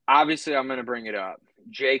obviously, I'm going to bring it up.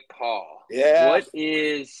 Jake Paul. Yeah. What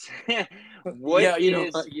is? What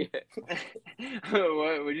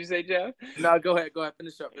would you say, Jeff? No, go ahead.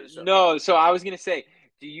 Finish up. No, so I was going to say,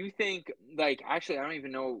 do you think, like, actually, I don't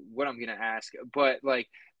even know what I'm going to ask, but like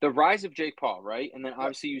the rise of Jake Paul, right? And then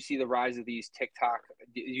obviously you see the rise of these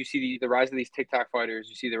the rise of these TikTok fighters,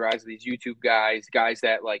 you see the rise of these YouTube guys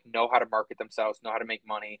that like know how to market themselves, know how to make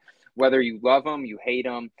money, whether you love them, you hate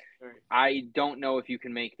them. Right. I don't know if you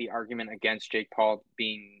can make the argument against Jake Paul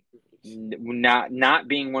being not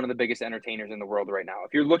being one of the biggest entertainers in the world right now.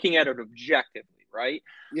 If you're looking at it objectively, right?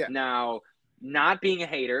 Yeah. Now, not being a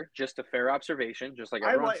hater, just a fair observation, just like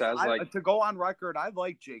everyone says. To go on record, I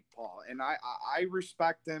like Jake Paul, and I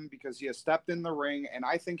respect him because he has stepped in the ring, and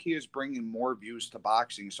I think he is bringing more views to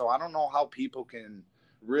boxing. So I don't know how people can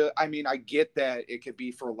really. I mean, I get that it could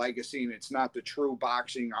be for legacy, and it's not the true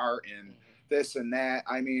boxing art and this and that.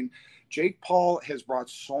 I mean, Jake Paul has brought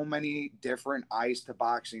so many different eyes to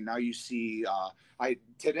boxing. Now you see,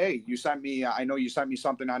 today you sent me. I know you sent me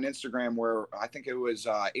something on Instagram where I think it was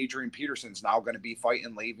Adrian Peterson's now going to be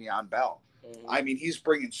fighting Le'Veon Bell. I mean, he's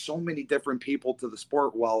bringing so many different people to the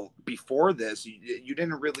sport. Well, before this, you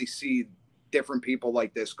didn't really see different people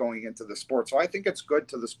like this going into the sport. So I think it's good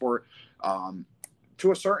to the sport.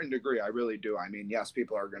 To a certain degree, I really do. I mean, yes,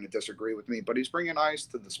 people are going to disagree with me, but he's bringing eyes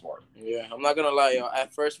to the sport. Yeah, I'm not going to lie.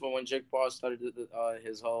 At first, when Jake Paul started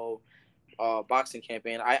his whole boxing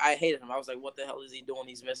campaign, I hated him. I was like, what the hell is he doing?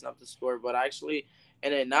 He's messing up the sport. But actually,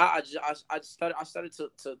 and then now I started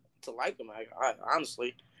to like him. I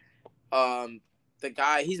honestly, the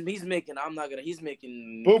guy he's making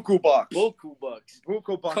buku bucks.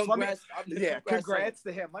 Congrats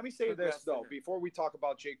to him. Let me say this though before we talk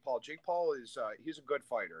about Jake Paul. Jake Paul is he's a good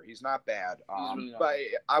fighter. He's not bad. But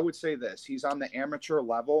I would say this: he's on the amateur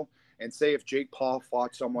level. And say if Jake Paul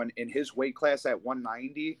fought someone in his weight class at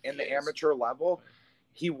 190 in the amateur level,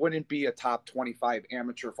 he wouldn't be a top 25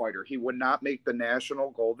 amateur fighter. He would not make the national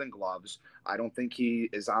Golden Gloves. I don't think he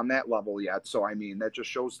is on that level yet. So, I mean, that just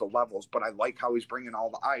shows the levels. But I like how he's bringing all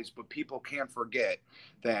the eyes. But people can't forget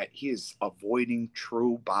that he is avoiding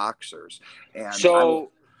true boxers. And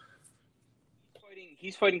so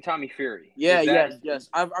he's fighting Tommy Fury. Yes.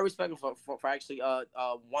 I respect him for actually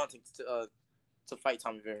wanting to fight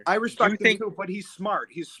Tommy Fury. I respect him too, but he's smart.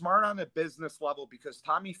 He's smart on a business level because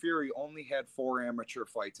Tommy Fury only had 4 amateur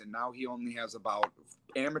fights, and now he only has about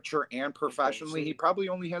amateur and professionally. He probably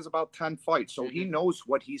only has about 10 fights, so he knows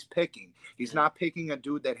what he's picking. He's not picking a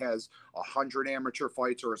dude that has 100 amateur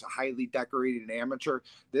fights or is a highly decorated amateur.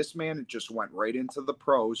 This man just went right into the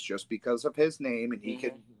pros just because of his name, and he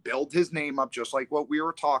could build his name up just like what we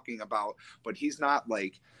were talking about. But he's not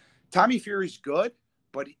like Tommy Fury's good,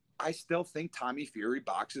 but I still think Tommy Fury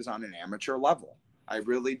boxes on an amateur level. I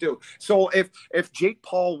really do. So if Jake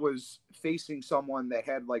Paul was facing someone that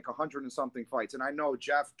had like 100 and something fights, and I know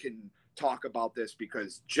Jeff can talk about this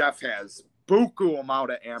because Jeff has buku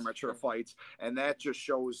amount of amateur fights, and that just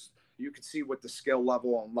shows you can see with the skill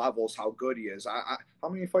level and levels how good he is. How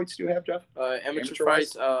many fights do you have, Jeff? Amateur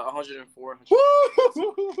fights, 104.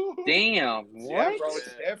 Damn, what? Yeah, bro,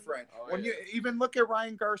 it's different. When you even look at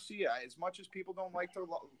Ryan Garcia, as much as people don't like to,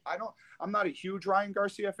 I'm not a huge Ryan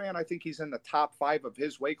Garcia fan. I think he's in the top 5 of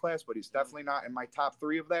his weight class, but he's definitely not in my top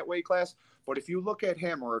 3 of that weight class. But if you look at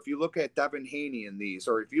him, or if you look at Devin Haney in these,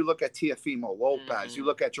 or if you look at Teofimo Lopez, you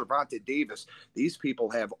look at Gervonta Davis, these people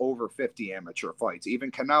have over 50 amateur fights. Even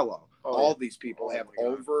Canelo. All these people have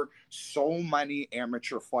over so many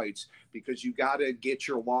amateur fights because you got to get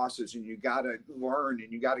your losses and you got to learn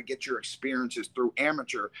and you got to get your experiences through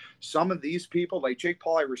amateur. Some of these people, like Jake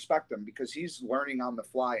Paul, I respect him because he's learning on the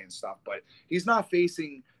fly and stuff, but he's not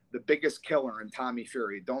facing the biggest killer in Tommy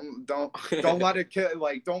Fury. Don't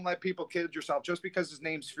let people kid yourself. Just because his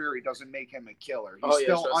name's Fury doesn't make him a killer. He's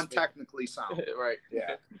still untechnically sound. Right.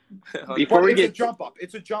 Yeah.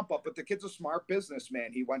 It's a jump up, but the kid's a smart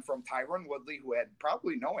businessman. He went from Tyron Woodley, who had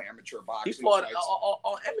probably no amateur boxing. He fought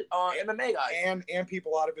MMA guys and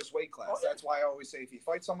people out of his weight class. That's why I always say if you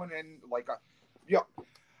fight someone in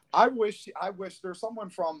I wish there's someone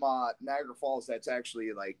from Niagara Falls that's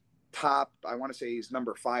actually like top. I want to say he's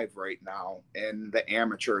number 5 right now in the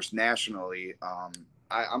amateurs nationally.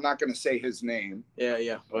 I'm not going to say his name.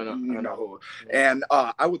 Yeah. I know who. And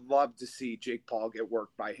I would love to see Jake Paul get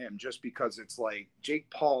worked by him just because it's like Jake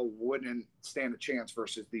Paul wouldn't stand a chance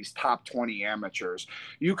versus these top 20 amateurs.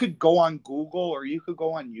 You could go on Google or you could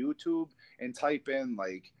go on YouTube and type in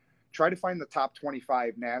try to find the top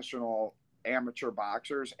 25 national amateur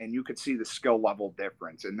boxers and you could see the skill level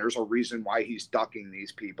difference, and there's a reason why he's ducking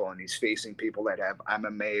these people and he's facing people that have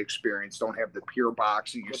MMA experience, don't have the pure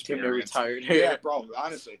boxing experience. Retired. Yeah, bro,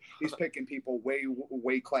 honestly, he's picking people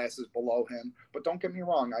way classes below him. But don't get me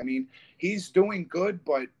wrong, I mean, he's doing good,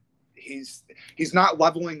 but he's not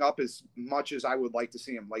leveling up as much as I would like to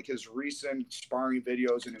see him. Like his recent sparring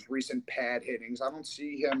videos and his recent pad hittings, I don't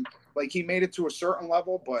see him he made it to a certain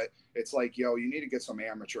level, but it's like, yo, you need to get some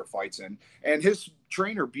amateur fights in. And his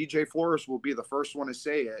trainer, BJ Flores, will be the first one to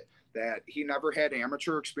say it, that he never had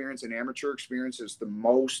amateur experience, and amateur experience is the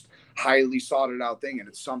most highly sought out thing, and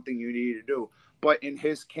it's something you need to do. But in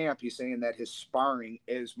his camp, he's saying that his sparring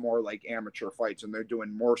is more like amateur fights, and they're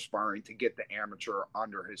doing more sparring to get the amateur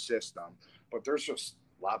under his system. But there's just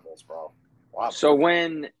levels, bro. Wow. So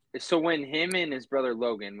when him and his brother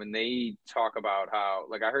Logan, when they talk about how,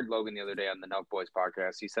 like, I heard Logan the other day on the Nelk Boys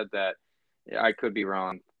podcast, he said that, I could be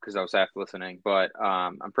wrong because I was half listening, but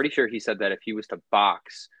I'm pretty sure he said that if he was to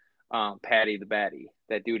box Paddy the Baddy,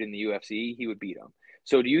 that dude in the UFC, he would beat him.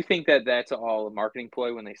 So do you think that that's all a marketing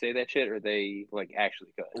ploy when they say that shit, or they like actually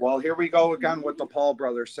could? Well, here we go again with the Paul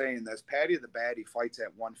brothers saying this. Paddy the Baddy fights at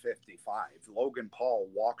 155. Logan Paul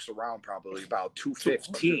walks around probably about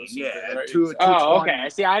 215. Yeah, Right. 220. Oh, okay.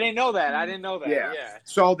 See, I didn't know that. Yeah. Yeah.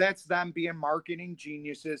 So that's them being marketing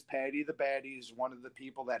geniuses. Paddy the Baddy is one of the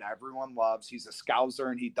people that everyone loves. He's a scouser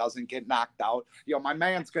and he doesn't get knocked out. My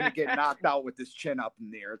man's going to get knocked out with his chin up in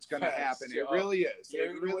the air. It's going to happen. It really is. Yeah,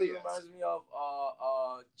 It really is. reminds me of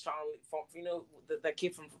Charlie from that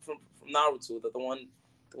kid from Naruto, the one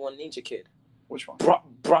ninja kid. Which one?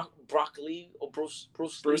 Brock Lee or Bruce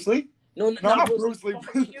Bruce Lee? No, Not Bruce Lee.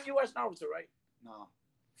 You watch Naruto, right? No.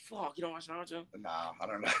 Fuck, you don't watch Naruto? Nah, I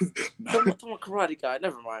don't know. I'm a karate guy.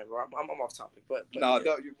 Never mind, bro. I'm off topic, but No,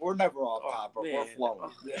 yeah. we're never off topic. Man. We're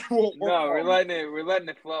flowing. We're letting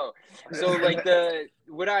it flow. So like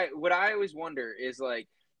what I always wonder is like,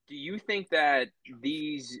 do you think that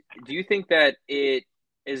it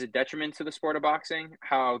is a detriment to the sport of boxing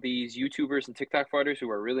how these YouTubers and TikTok fighters who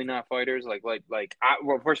are really not fighters,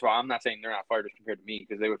 well, first of all, I'm not saying they're not fighters compared to me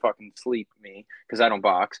because they would fucking sleep me because I don't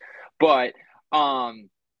box, but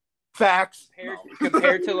facts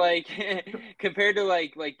compared to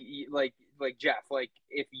Jeff, like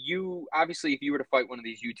if you were to fight one of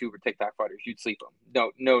these YouTube or TikTok fighters, you'd sleep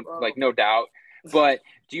them. No doubt. But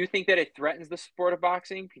do you think that it threatens the sport of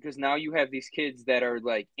boxing because now you have these kids that are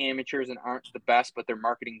like amateurs and aren't the best, but they're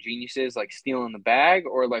marketing geniuses, like stealing the bag,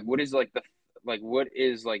 or like what is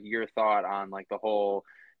your thought on like the whole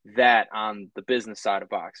that on the business side of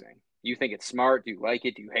boxing? Do you think it's smart? Do you like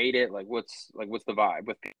it? Do you hate it? Like what's the vibe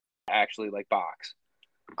with people that actually like box?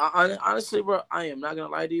 Honestly, bro, I am not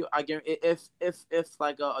gonna lie to you. I guarantee if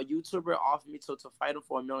like a YouTuber offered me to fight him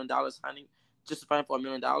for $1 million, signing just to fight him for $1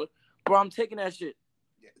 million, bro, I'm taking that shit.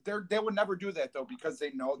 They would never do that though because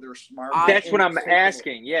they know they're smart. That's what I'm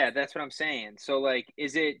asking. Yeah, that's what I'm saying. So like,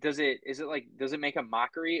 does it make a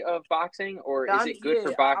mockery of boxing, or is it good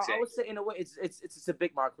for boxing? I would say in a way it's a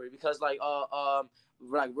big mockery because like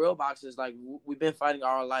real boxers, like we've been fighting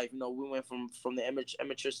our life. We went from the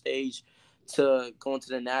amateur stage to going to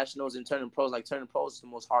the nationals and turning pros. Like turning pros is the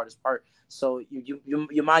most hardest part. So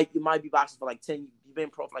you might be boxing for like 10. You've been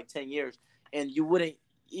pro for like 10 years, and you wouldn't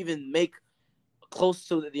even make close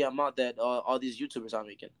to the amount that all these YouTubers are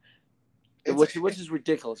making, which is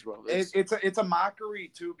ridiculous, bro. It's a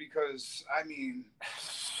mockery too because I mean,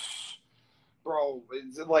 bro,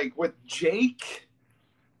 it's like with Jake.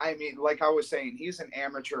 I mean, like I was saying, he's an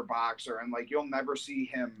amateur boxer, and like you'll never see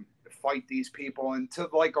him fight these people. And to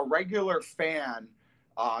like a regular fan,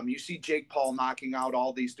 you see Jake Paul knocking out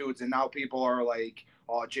all these dudes, and now people are like,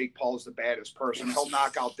 "Oh, Jake Paul's the baddest person. He'll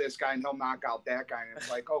knock out this guy and he'll knock out that guy." And it's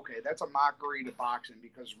like, okay, that's a mockery to boxing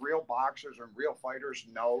because real boxers and real fighters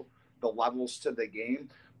know the levels to the game.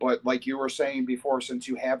 But like you were saying before, since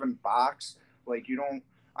you haven't boxed, like you don't.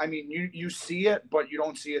 I mean, you see it, but you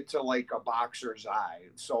don't see it to like a boxer's eye.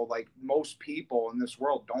 So like most people in this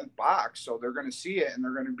world don't box, so they're gonna see it and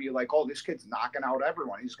they're gonna be like, "Oh, this kid's knocking out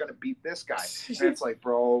everyone. He's gonna beat this guy." And it's like,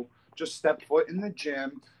 bro, just step foot in the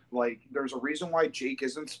gym. Like, there's a reason why Jake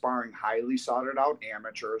isn't sparring highly sought out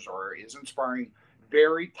amateurs or isn't sparring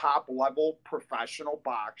very top level professional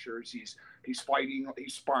boxers. He's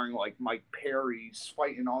sparring like Mike Perry. He's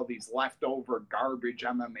fighting all these leftover garbage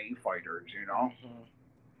MMA fighters. Mm-hmm.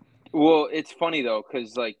 Well, it's funny though,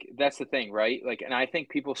 because like that's the thing, right? Like, and I think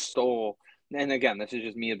people stole. And again, this is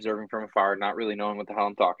just me observing from afar, not really knowing what the hell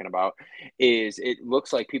I'm talking about. Is it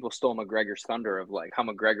looks like people stole McGregor's thunder of like how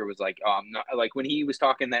McGregor was like, not, like when he was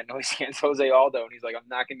talking that noise against Jose Aldo, and he's like, "I'm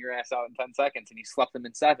knocking your ass out in 10 seconds," and he slept him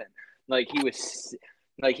in 7.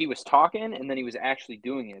 He was talking, and then he was actually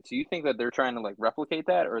doing it. So you think that they're trying to like replicate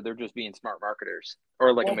that, or they're just being smart marketers,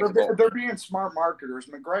 or like a mix of both? They're being smart marketers.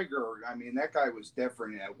 McGregor, I mean, that guy was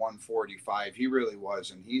different at 145. He really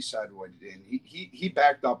was, and he said and he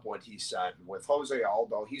backed up what he said with Jose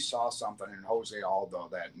Aldo. He saw something in Jose Aldo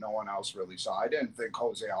that no one else really saw. I didn't think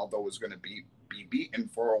Jose Aldo was going to be beaten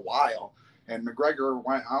for a while, and McGregor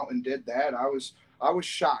went out and did that. I was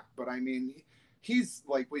shocked, but I mean. He's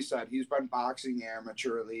like we said, he's been boxing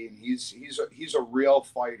amateurly, and he's a real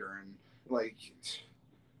fighter, and like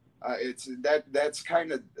that's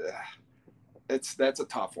kind of that's a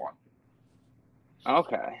tough one.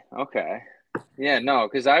 Okay. Yeah, no,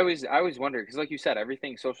 because I always wonder because like you said,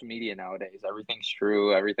 everything social media nowadays, everything's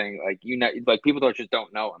true, everything like like people just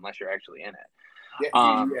don't know unless you're actually in it.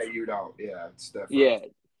 Yeah, you don't. Yeah, it's different. Yeah.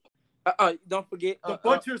 Don't forget The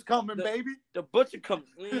butcher's coming, the- baby. the butcher comes.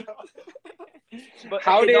 But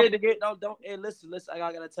How did? don't hey, listen. I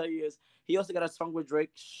gotta tell you is he also got a song with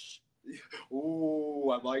Drake. Shh. Ooh,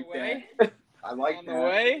 I like Way? that. I like On that. the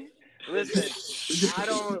way? Listen, I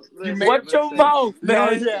don't. You Listen, made- Watch your listen. mouth, No,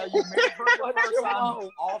 man. yeah, you made Burger Watch first your on mouth.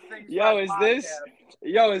 All Things Yo, Fred is this? podcast.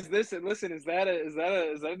 Yo, is this? Listen, is that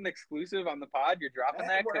an exclusive on the pod? You're dropping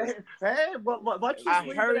that? 'Cause- Hey, let's I just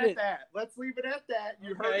leave heard it at it. that. Let's leave it at that.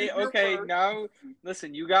 You heard Okay, it here okay. first. Now,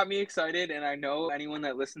 listen, you got me excited, and I know anyone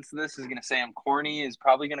that listens to this is gonna say I'm corny, is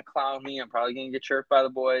probably gonna clown me. I'm probably gonna get chirped by the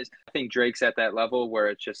boys. I think Drake's at that level where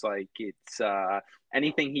it's just like it's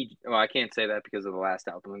anything he. Well, I can't say that because of the last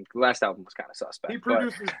album. The last album was kind of suspect. He but-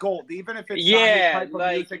 produces gold, even if it's Yeah, not his type of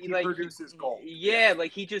like- music. He like- produces gold. Yeah,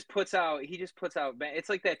 like he just puts out. It's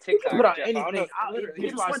like that TikTok. put out Jeff, I don't know- anything. He People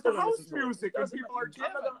just are went still to gonna house listen to it. music, and people are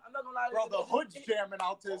jamming. I'm not gonna lie. Bro, the hood's jamming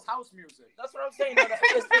out to his house music. That's what I'm saying.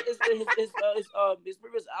 His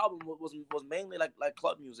previous album was mainly like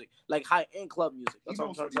club music, like high end club music. That's He what I'm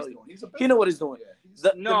knows trying what to tell he's you. doing. He's a He know what he's doing. Yeah, he's-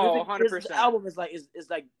 The No, music, 100%. His album is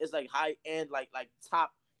like high end, like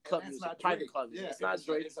top club That's music, not private Drake. club music. Yeah, It's not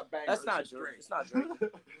Drake. It's a banger. That's not It's just Drake. It's not Drake.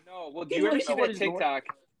 No, well, do He you ever knows see what that he's doing. TikTok?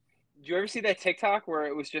 Do you ever see that TikTok where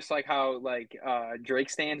it was just like how like Drake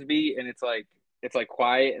stands beat and it's like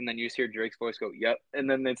quiet and then you just hear Drake's voice go yep and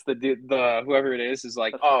then it's the whoever it is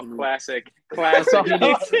like That's oh what he classic That's all he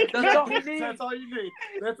needs. That's all he needs. That's all you need.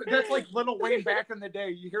 That's like Lil Wayne back in the day.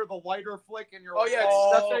 You hear the lighter flick and you're Oh, like, yeah,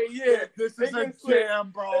 oh, that's right, yeah. this They is a get slick.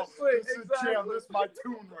 jam, bro. That's slick, This is a exactly. jam. This is my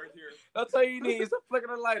tune right here. That's all you need. It's a flick of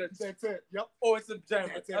the lighter. That's it. Yep. Oh, it's a gem.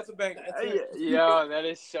 That's it. That's a banger. That's it. Yo, that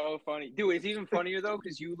is so funny, dude. It's even funnier though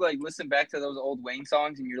because you like listen back to those old Wayne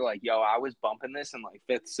songs and you're like, yo, I was bumping this in like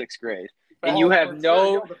 5th, 6th grade, and you have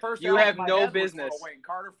no business. Wayne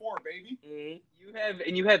Carter 4, baby.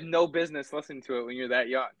 You have no business listening to it when you're that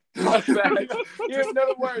young. You have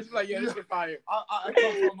no words. Like, yeah, this is fire. I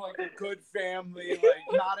come from like a good family, like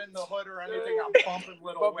not in the hood or anything. I'm bumping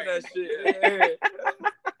Lil Bumping Wayne. that shit.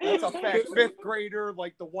 That's a fact. 5th grader,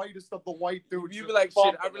 like the whitest of the white dudes. You just be like, shit,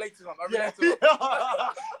 bumping I it. relate to him. I Yeah. relate to him.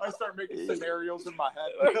 I start making scenarios in my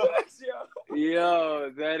head.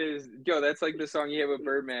 Yo, that's like the song you have with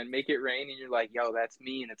Birdman, Make It Rain, and you're like, yo, that's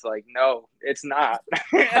me, and it's like, no, it's not.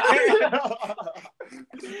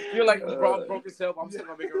 You're like, bro, broke his hip. I'm sitting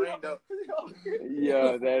on Make It Rain, though.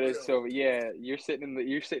 Yo, that is so. Yeah, you're sitting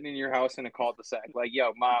in your house in a cul-de-sac, like,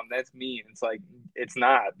 yo, mom, that's me, and it's like, it's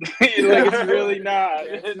not. Like, it's really not.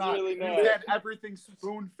 Yeah, It's not. really You not. had everything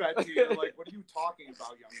spoon-fed to you. Like, what are you talking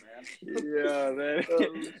about, young man? Yeah,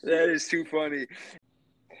 that is too funny.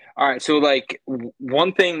 All right, so like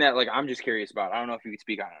one thing that like I'm just curious about. I don't know if you could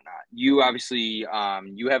speak on it or not. You obviously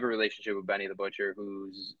you have a relationship with Benny the Butcher,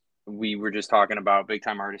 who's we were just talking about, big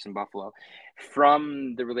time artist in Buffalo.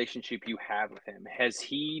 From the relationship you have with him, has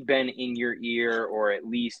he been in your ear, or at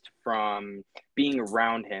least from being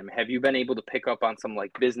around him, have you been able to pick up on some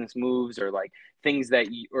like business moves or like things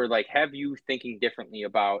that you, or like have you thinking differently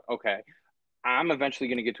about, okay, I'm eventually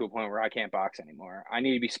going to get to a point where I can't box anymore. I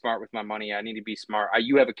need to be smart with my money. I need to be smart.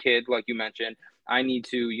 You have a kid, like you mentioned. I need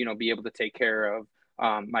to, be able to take care of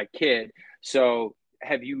my kid. So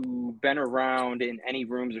have you been around in any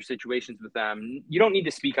rooms or situations with them? You don't need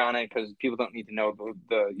to speak on it because people don't need to know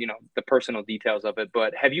the personal details of it.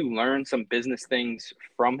 But have you learned some business things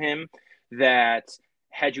from him that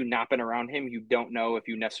had you not been around him, you don't know if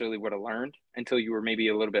you necessarily would have learned until you were maybe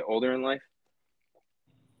a little bit older in life?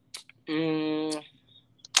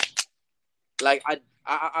 Like I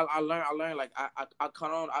learned like I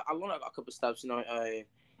caught on. I learned a couple steps.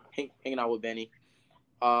 Hanging out with Benny.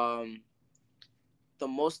 The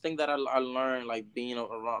most thing that I learned, like being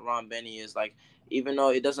around Benny, is like, even though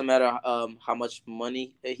it doesn't matter how much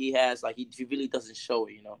money he has, like he really doesn't show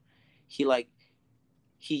it.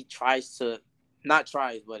 He tries to, not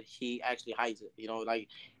tries, but he actually hides it. Like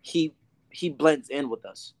he blends in with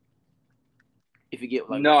us. If you get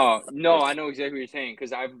like no, I know exactly what you're saying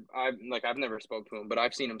because I've never spoke to him, but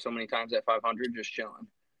I've seen him so many times at 500 just chilling.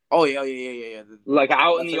 Oh yeah. Like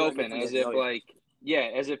out in That's the like open, when as you if know you. like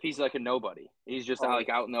as if he's like a nobody. He's just like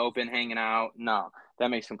out in the open, hanging out. No, that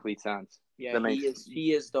makes complete sense. Yeah,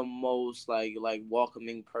 he is the most like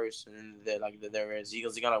welcoming person that there is.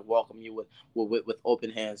 He's gonna welcome you with open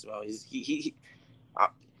hands, bro.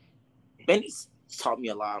 Benny's taught me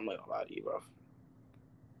a lot. I'm not gonna lie to you, bro.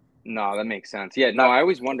 No, that makes sense. Yeah, no, I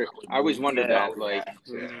always wondered that, like,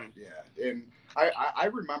 Yeah. And I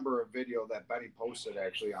remember a video that Benny posted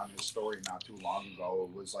actually on his story not too long ago.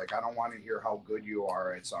 It was like, I don't want to hear how good you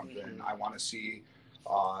are at something. I want to see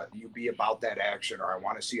You be about that action, or I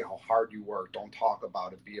want to see how hard you work. Don't talk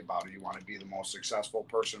about it, be about it. You want to be the most successful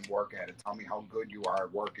person, work at it. Tell me how good you are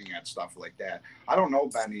at working at stuff like that. I don't know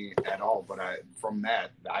Benny at all, but from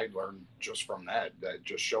that, I learned just from that. That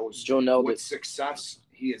just shows what success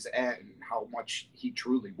he is at and how much he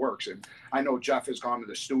truly works. And I know Jeff has gone to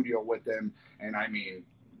the studio with him, and I mean,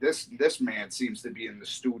 this man seems to be in the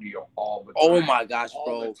studio all the time. Oh my gosh, all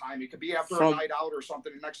bro! All the time. He could be after a night out or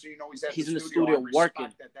something. And next thing you know, he's in the studio working.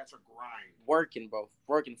 That's a grind. Working, bro.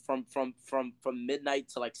 Working from midnight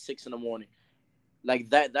to like 6 in the morning. Like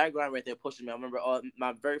that grind right there pushes me. I remember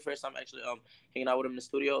my very first time actually hanging out with him in the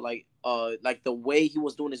studio. Like the way he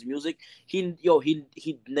was doing his music. He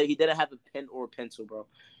didn't have a pen or a pencil, bro.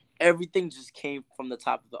 Everything just came from the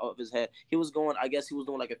top of his head. He was doing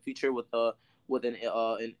like a feature with an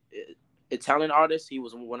Italian artist. He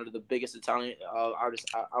was one of the biggest Italian artists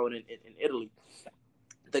out in Italy.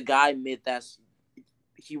 The guy made that.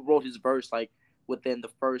 He wrote his verse like within the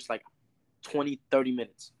first like 20-30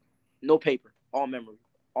 minutes. No paper, all memory,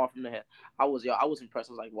 all from the head. I was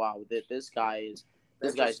impressed. I was like, wow, this guy is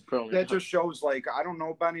brilliant. That just shows, like, I don't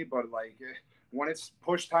know Benny, but like when it's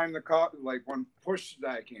push time to cut, like when push,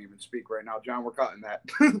 I can't even speak right now, John. We're cutting that.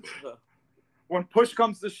 When push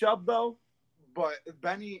comes to shove, though. But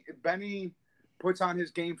Benny puts on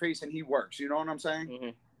his game face and he works. You know what I'm saying? Mm-hmm.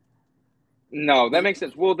 No, that makes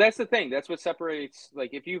sense. Well, that's the thing. That's what separates.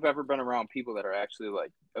 Like, if you've ever been around people that are actually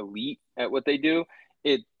like elite at what they do,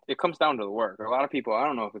 it comes down to the work. A lot of people, I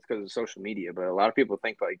don't know if it's because of social media, but a lot of people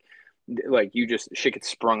think like you just shit gets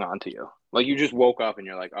sprung onto you. Like you just woke up and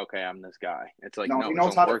you're like, okay, I'm this guy. It's like no, he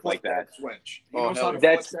knows how to flip that switch. He knows how to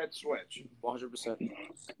flip that switch. 100%.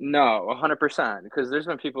 No, 100%. Because there's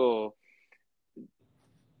been people.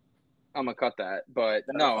 I'm gonna cut that, but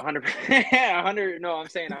no, 100%. 100. No, I'm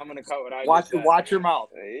saying I'm gonna cut what I watch your mouth.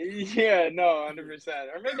 Yeah, no, 100%.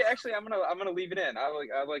 Or maybe actually, I'm gonna leave it in. I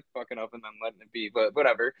like fucking up and then letting it be, but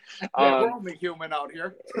whatever. Yeah, we're only human out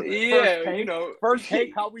here. Yeah, First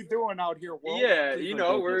take, how we doing out here? World? Yeah,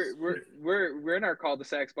 we're in our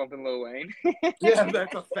cul-de-sacs bumping Lil Wayne. Yeah,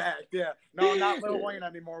 that's a fact. Yeah, no, not Lil Wayne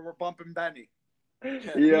anymore. We're bumping Benny.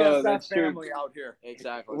 Yeah, that's family true. out here.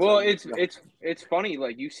 Exactly. Well, it's funny.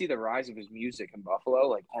 Like you see the rise of his music in Buffalo.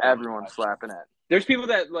 Like everyone's slapping it. There's people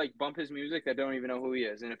that like bump his music that don't even know who he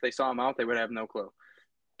is, and if they saw him out, they would have no clue.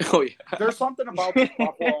 Oh yeah. There's something about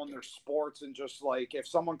Buffalo and their sports, and just like if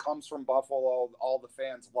someone comes from Buffalo, all the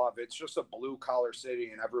fans love it. It's just a blue collar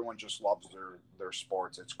city, and everyone just loves their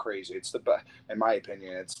sports. It's crazy. It's the best, in my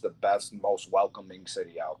opinion. It's the best, most welcoming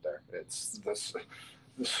city out there. It's this.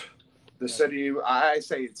 The city, I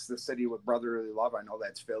say it's the city with brotherly love. I know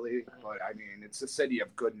that's Philly, but I mean, it's a city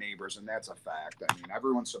of good neighbors, and that's a fact. I mean,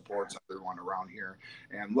 everyone supports everyone around here.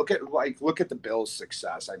 And look at the Bills'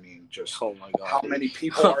 success. I mean, just oh my God, how many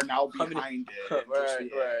people are now behind it.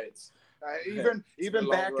 Right. Even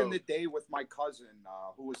back in the day with my cousin,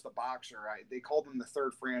 who was the boxer, they called him the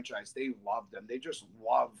third franchise. They loved him. They just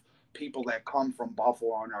love people that come from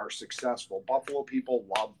Buffalo and are successful. Buffalo people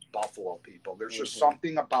love Buffalo people. There's just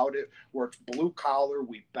something about it where it's blue collar.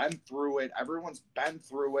 We've been through it. Everyone's been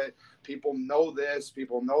through it. People know this.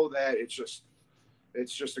 People know that. It's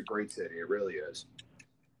just a great city. It really is.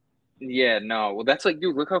 Yeah, no. Well, that's like,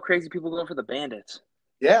 dude, look how crazy people go for the Bandits.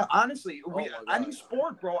 Yeah, honestly, any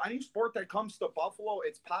sport, bro, any sport that comes to Buffalo,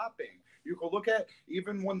 it's popping. You can look at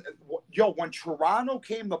even when Toronto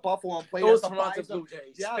came to Buffalo and played as the Toronto Blue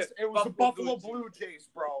Jays. Yes, it was the Buffalo Blue Jays,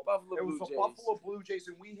 bro. It was the Buffalo Blue Jays,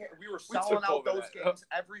 and we were selling out those games.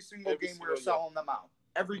 Every single game we were selling them out.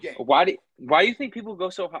 Every game. Why do you think people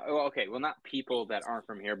go so hard? Well, okay, well, not people that aren't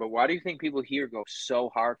from here, but why do you think people here go so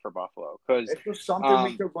hard for Buffalo? Because it's just something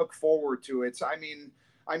we could look forward to.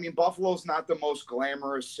 I mean, Buffalo's not the most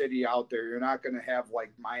glamorous city out there. You're not going to have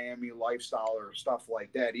like Miami lifestyle or stuff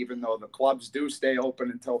like that, even though the clubs do stay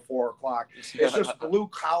open until 4:00. It's just blue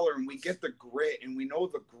collar, and we get the grit, and we know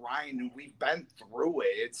the grind, and we've been through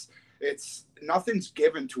it. It's nothing's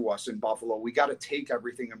given to us in Buffalo. We got to take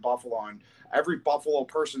everything in Buffalo, and every Buffalo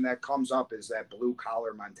person that comes up is that blue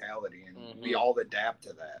collar mentality, and we all adapt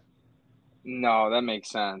to that. No, that makes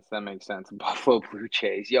sense. Buffalo Blue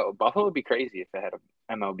Jays. Yo, Buffalo would be crazy if they had a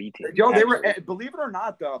MLB team. Yo, they were, believe it or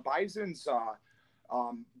not, the Bisons,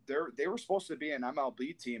 they were supposed to be an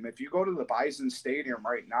MLB team. If you go to the Bison Stadium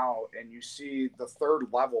right now and you see the third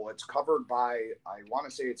level, it's covered by, I want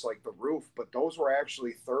to say it's like the roof, but those were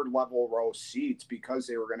actually third level row seats because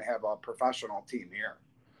they were going to have a professional team here.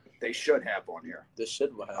 They should have one here. They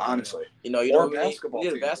should have. Honestly. You know, basketball we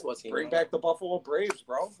need a basketball team. Bring back the Buffalo Braves,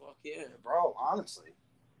 bro. Fuck yeah. Bro, honestly.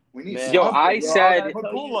 We need Man. Yo, something. I said-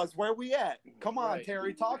 Pagulas, where we at? Come on, Right.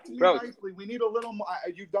 Terry, talk to me Bro. nicely. We need a little more.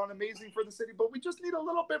 You've done amazing for the city, but we just need a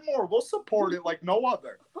little bit more. We'll support it like no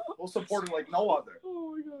other. We'll support it like no other.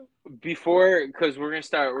 Oh my god. Before, because we're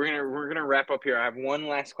gonna wrap up here. I have one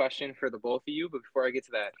last question for the both of you, but before I get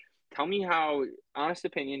to that, tell me how, honest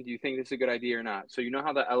opinion, do you think this is a good idea or not? So you know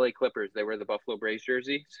how the LA Clippers, they wear the Buffalo Braves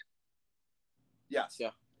jerseys? Yes. Yeah.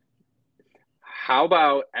 How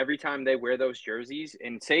about every time they wear those jerseys,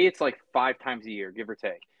 and say it's like 5 times a year, give or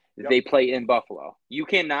take, Yep. they play in Buffalo? You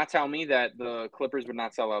cannot tell me that the Clippers would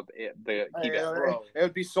not sell out the Hey, Key Bro. it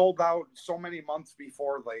would be sold out so many months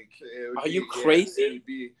before. Like, Are you crazy?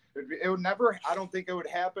 It would never. I don't think it would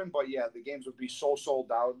happen. But yeah, the games would be so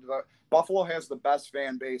sold out. Buffalo has the best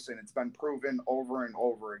fan base, and it's been proven over and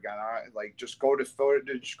over again. Like, just go to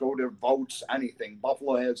footage, go to votes, anything.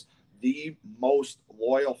 Buffalo has the most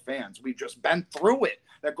loyal fans. We've just been through it.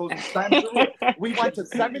 That goes been through it. We went to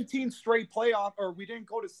 17 straight playoff, or we didn't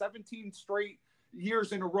go to 17 straight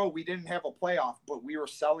years in a row. We didn't have a playoff, but we were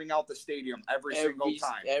selling out the stadium every single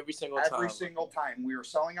time. Every single time. We were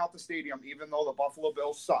selling out the stadium, even though the Buffalo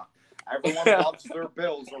Bills suck. Everyone loves their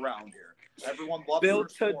Bills around here. Everyone loves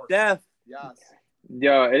Built their to sports. death. Yes.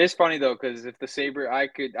 Yeah, it is funny though, because if the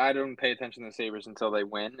I don't pay attention to the Sabres until they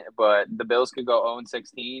win, but the Bills could go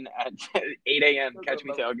 0-16 at 8 a.m. Catch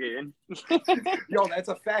me tailgating. Yo, that's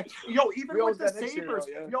a fact. Yo, even We with the always got next year, Sabres,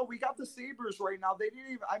 though, yeah. yo, we got the Sabres right now. They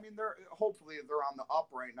didn't even. I mean, hopefully they're on the up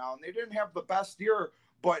right now, and they didn't have the best year.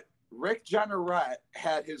 But Rick Jeanneret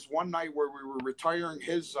had his one night where we were retiring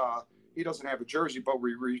his. He doesn't have a jersey, but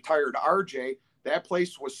we retired RJ. That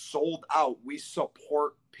place was sold out. We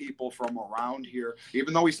support people from around here.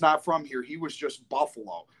 Even though he's not from here, he was just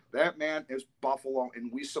Buffalo. That man is Buffalo,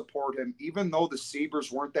 and we support him. Even though the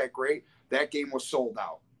Sabres weren't that great, that game was sold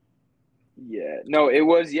out. Yeah, no, it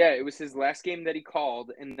was his last game that he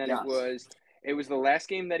called, and then Yes. it was the last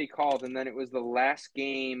game that he called, and then it was the last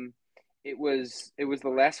game. It was the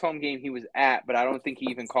last home game he was at, but I don't think he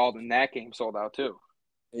even called, and that game sold out too.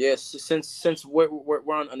 Yes, since we're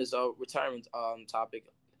on this retirement topic,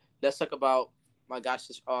 let's talk about my gosh,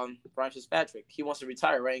 Brian Fitzpatrick. He wants to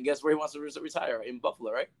retire, right? And guess where he wants to retire? In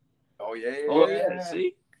Buffalo, right? Oh yeah. Oh yeah.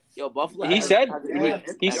 See, yo, Buffalo. He said-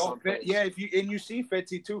 If you see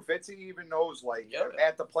Fitzy too. Fitzy even knows, like, Yeah.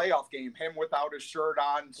 at the playoff game, him without his shirt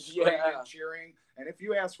on, screaming, Yeah. cheering. And if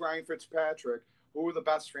you ask Ryan Fitzpatrick who the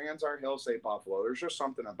best fans are, he'll say Buffalo. There's just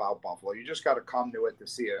something about Buffalo. You just got to come to it to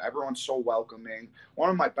see it. Everyone's so welcoming. One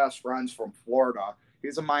of my best friends from Florida,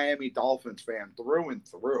 he's a Miami Dolphins fan through and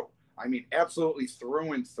through. I mean, absolutely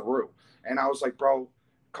through and through. And I was like, bro,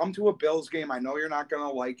 come to a Bills game. I know you're not going to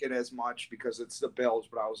like it as much because it's the Bills,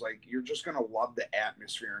 but I was like, you're just going to love the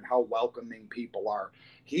atmosphere and how welcoming people are.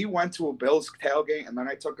 He went to a Bills tailgate, and then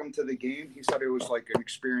I took him to the game. He said it was like an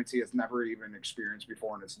experience he has never even experienced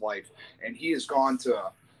before in his life. And he has gone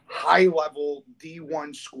to high-level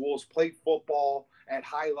D1 schools, played football at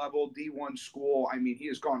high-level D1 school. I mean, he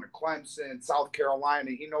has gone to Clemson, South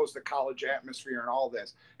Carolina. He knows the college atmosphere and all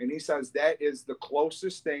this. And he says that is the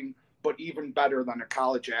closest thing, but even better than a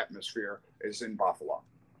college atmosphere, is in Buffalo.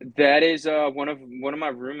 That is one of my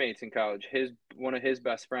roommates in college. One of his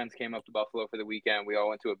best friends came up to Buffalo for the weekend. We all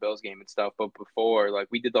went to a Bills game and stuff. But before, like,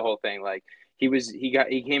 we did the whole thing. Like, he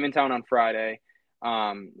came in town on Friday.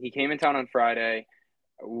 And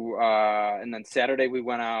then Saturday we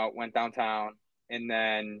went downtown, and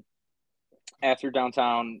then after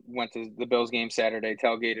downtown went to the Bills game Saturday,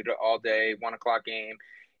 tailgated all day, 1:00 game.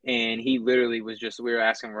 And he literally was just, we were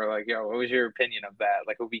asking, we're like, yo, what was your opinion of that?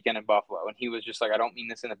 Like, a weekend in Buffalo. And he was just like, I don't mean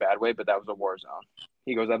this in a bad way, but that was a war zone.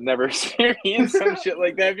 He goes, I've never experienced some shit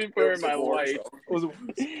like that before in my life.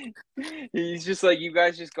 He's just like, you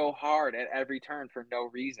guys just go hard at every turn for no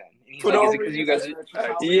reason. And he's like, is it because you guys,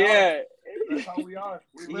 yeah. That's how we are.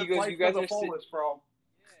 We He live goes, life you guys to the are fullest, bro.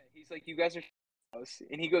 Yeah, he's like, you guys are,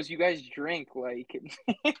 and he goes, you guys drink like, We're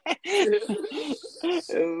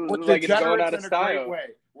like it's going out of degenerates in a great style. way.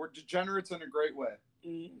 We're degenerates in a great way.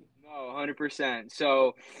 No, 100%.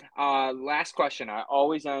 So, last question. I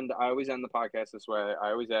always end the podcast this way.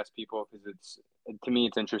 I always ask people because to me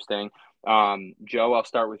it's interesting. Joe, I'll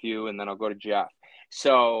start with you, and then I'll go to Jeff.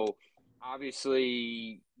 So,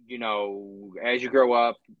 obviously, you know, as you grow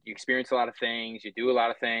up, you experience a lot of things. You do a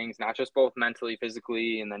lot of things, not just both mentally,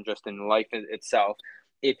 physically, and then just in life itself.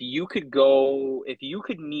 If you could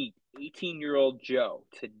meet 18-year-old Joe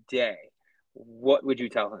today, what would you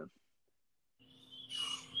tell him?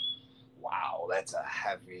 Wow, that's a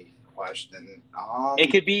heavy question.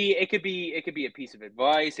 It could be a piece of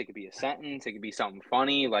advice. It could be a sentence. It could be something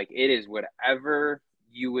funny. Like, it is whatever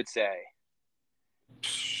you would say.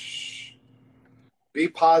 be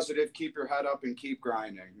positive, keep your head up, and keep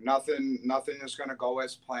grinding. Nothing is going to go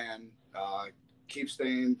as planned. Keep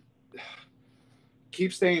staying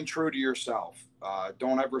true to yourself.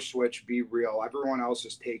 Don't ever switch. Be real. Everyone else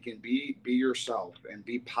is taken. Be yourself and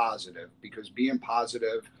be positive, because being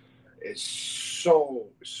positive is so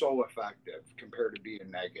effective compared to being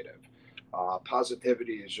negative.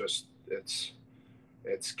 Positivity is just it's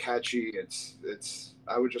catchy. It's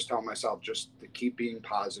I would just tell myself just to keep being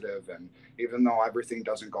positive, and even though everything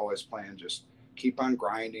doesn't go as planned, just keep on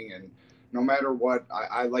grinding. And no matter what,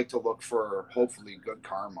 I like to look for hopefully good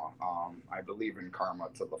karma. I believe in karma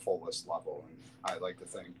to the fullest level, and I like to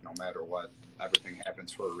think no matter what, everything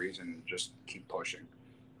happens for a reason. Just keep pushing.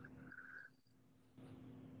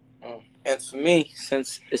 And for me,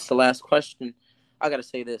 since it's the last question, I gotta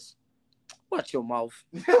say this. Watch your mouth.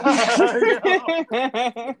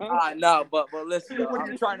 No, but listen. What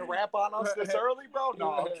are you trying to rap on us this early, bro?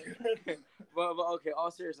 No. but okay,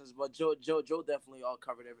 all seriousness. But Joe definitely all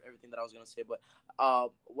covered everything that I was gonna say. But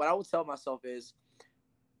what I would tell myself is,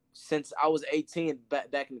 since I was 18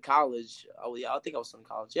 back in college, I think I was in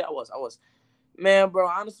college. Yeah, I was. Man, bro,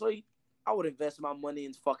 honestly, I would invest my money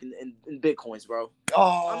in fucking in Bitcoins, bro.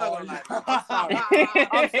 Oh, I'm not gonna lie.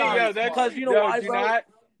 I'm sorry. Because you know why, bro?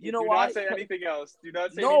 You know why? Do not say anything else. Do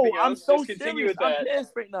not say no, anything else. I'm so Just continue serious. with that. I'm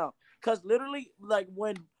pissed right now. Cause literally, like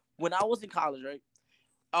when I was in college, right?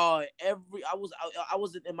 I was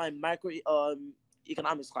in my micro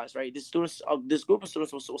economics class, right? This group of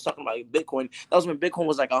students was talking about Bitcoin. That was when Bitcoin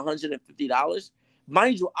was like $150.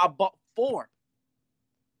 Mind you, I bought 4,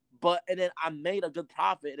 and then I made a good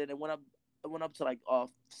profit, and it went up to like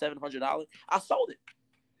 $700. I sold it.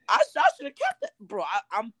 I should have kept it, bro.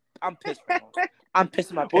 I'm pissed right now. I'm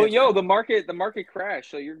pissing my pants. Well, yo, the market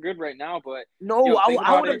crashed, so you're good right now. But no, yo, I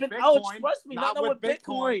would have been. Bitcoin, Oh, trust me, not with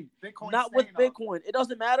Bitcoin. Bitcoin Not with Bitcoin. It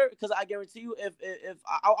doesn't matter, because I guarantee you, if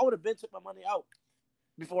I would have been took my money out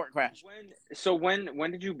before it crashed. When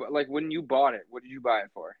did you, like, when you bought it? What did you buy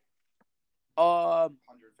it for?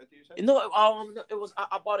 150. You said? No, it was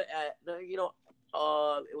I bought it at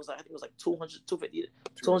it was like, I think it was like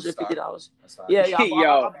 $250. Yeah.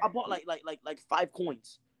 I bought like 5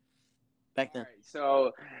 coins back then. Right,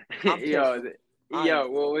 so,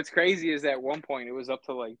 well, what's crazy is at one point it was up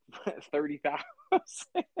to like 30,000.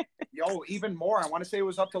 Yo, even more. I want to say it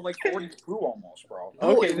was up to like 42 almost, bro.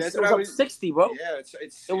 Okay, it was up 60, bro. Yeah,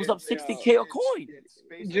 it was up 60K a coin.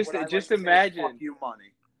 Just imagine. Fuck you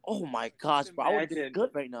money. Oh my gosh, bro! I would have been good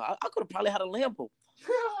right now. I could have probably had a Lambo.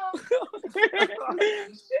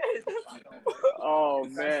 Oh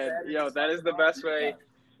man, yo, that is the best way.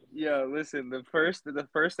 Yo, listen, the first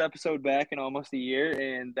episode back in almost a year,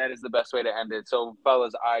 and that is the best way to end it. So,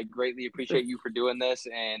 fellas, I greatly appreciate you for doing this,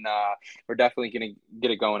 and we're definitely gonna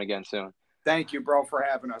get it going again soon. Thank you, bro, for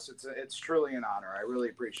having us. It's truly an honor. I really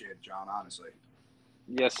appreciate it, John. Honestly.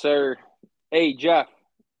 Yes, sir. Hey, Jeff.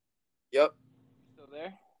 Yep. Still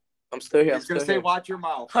there? I'm still here. He's gonna say, "Watch your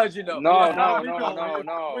mouth." How'd you know? No. You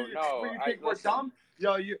think we're dumb?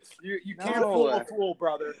 Yo, you can't fool a fool,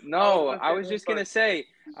 brother. No, I was just gonna say,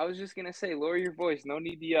 lower your voice. No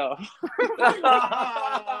need to yell.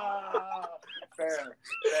 Fair.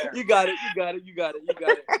 You got it.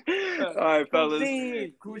 All right, fellas.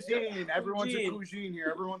 Cuisine. Everyone's a cuisine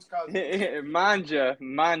here. Everyone's cousin. Manja.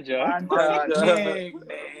 King,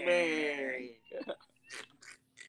 man.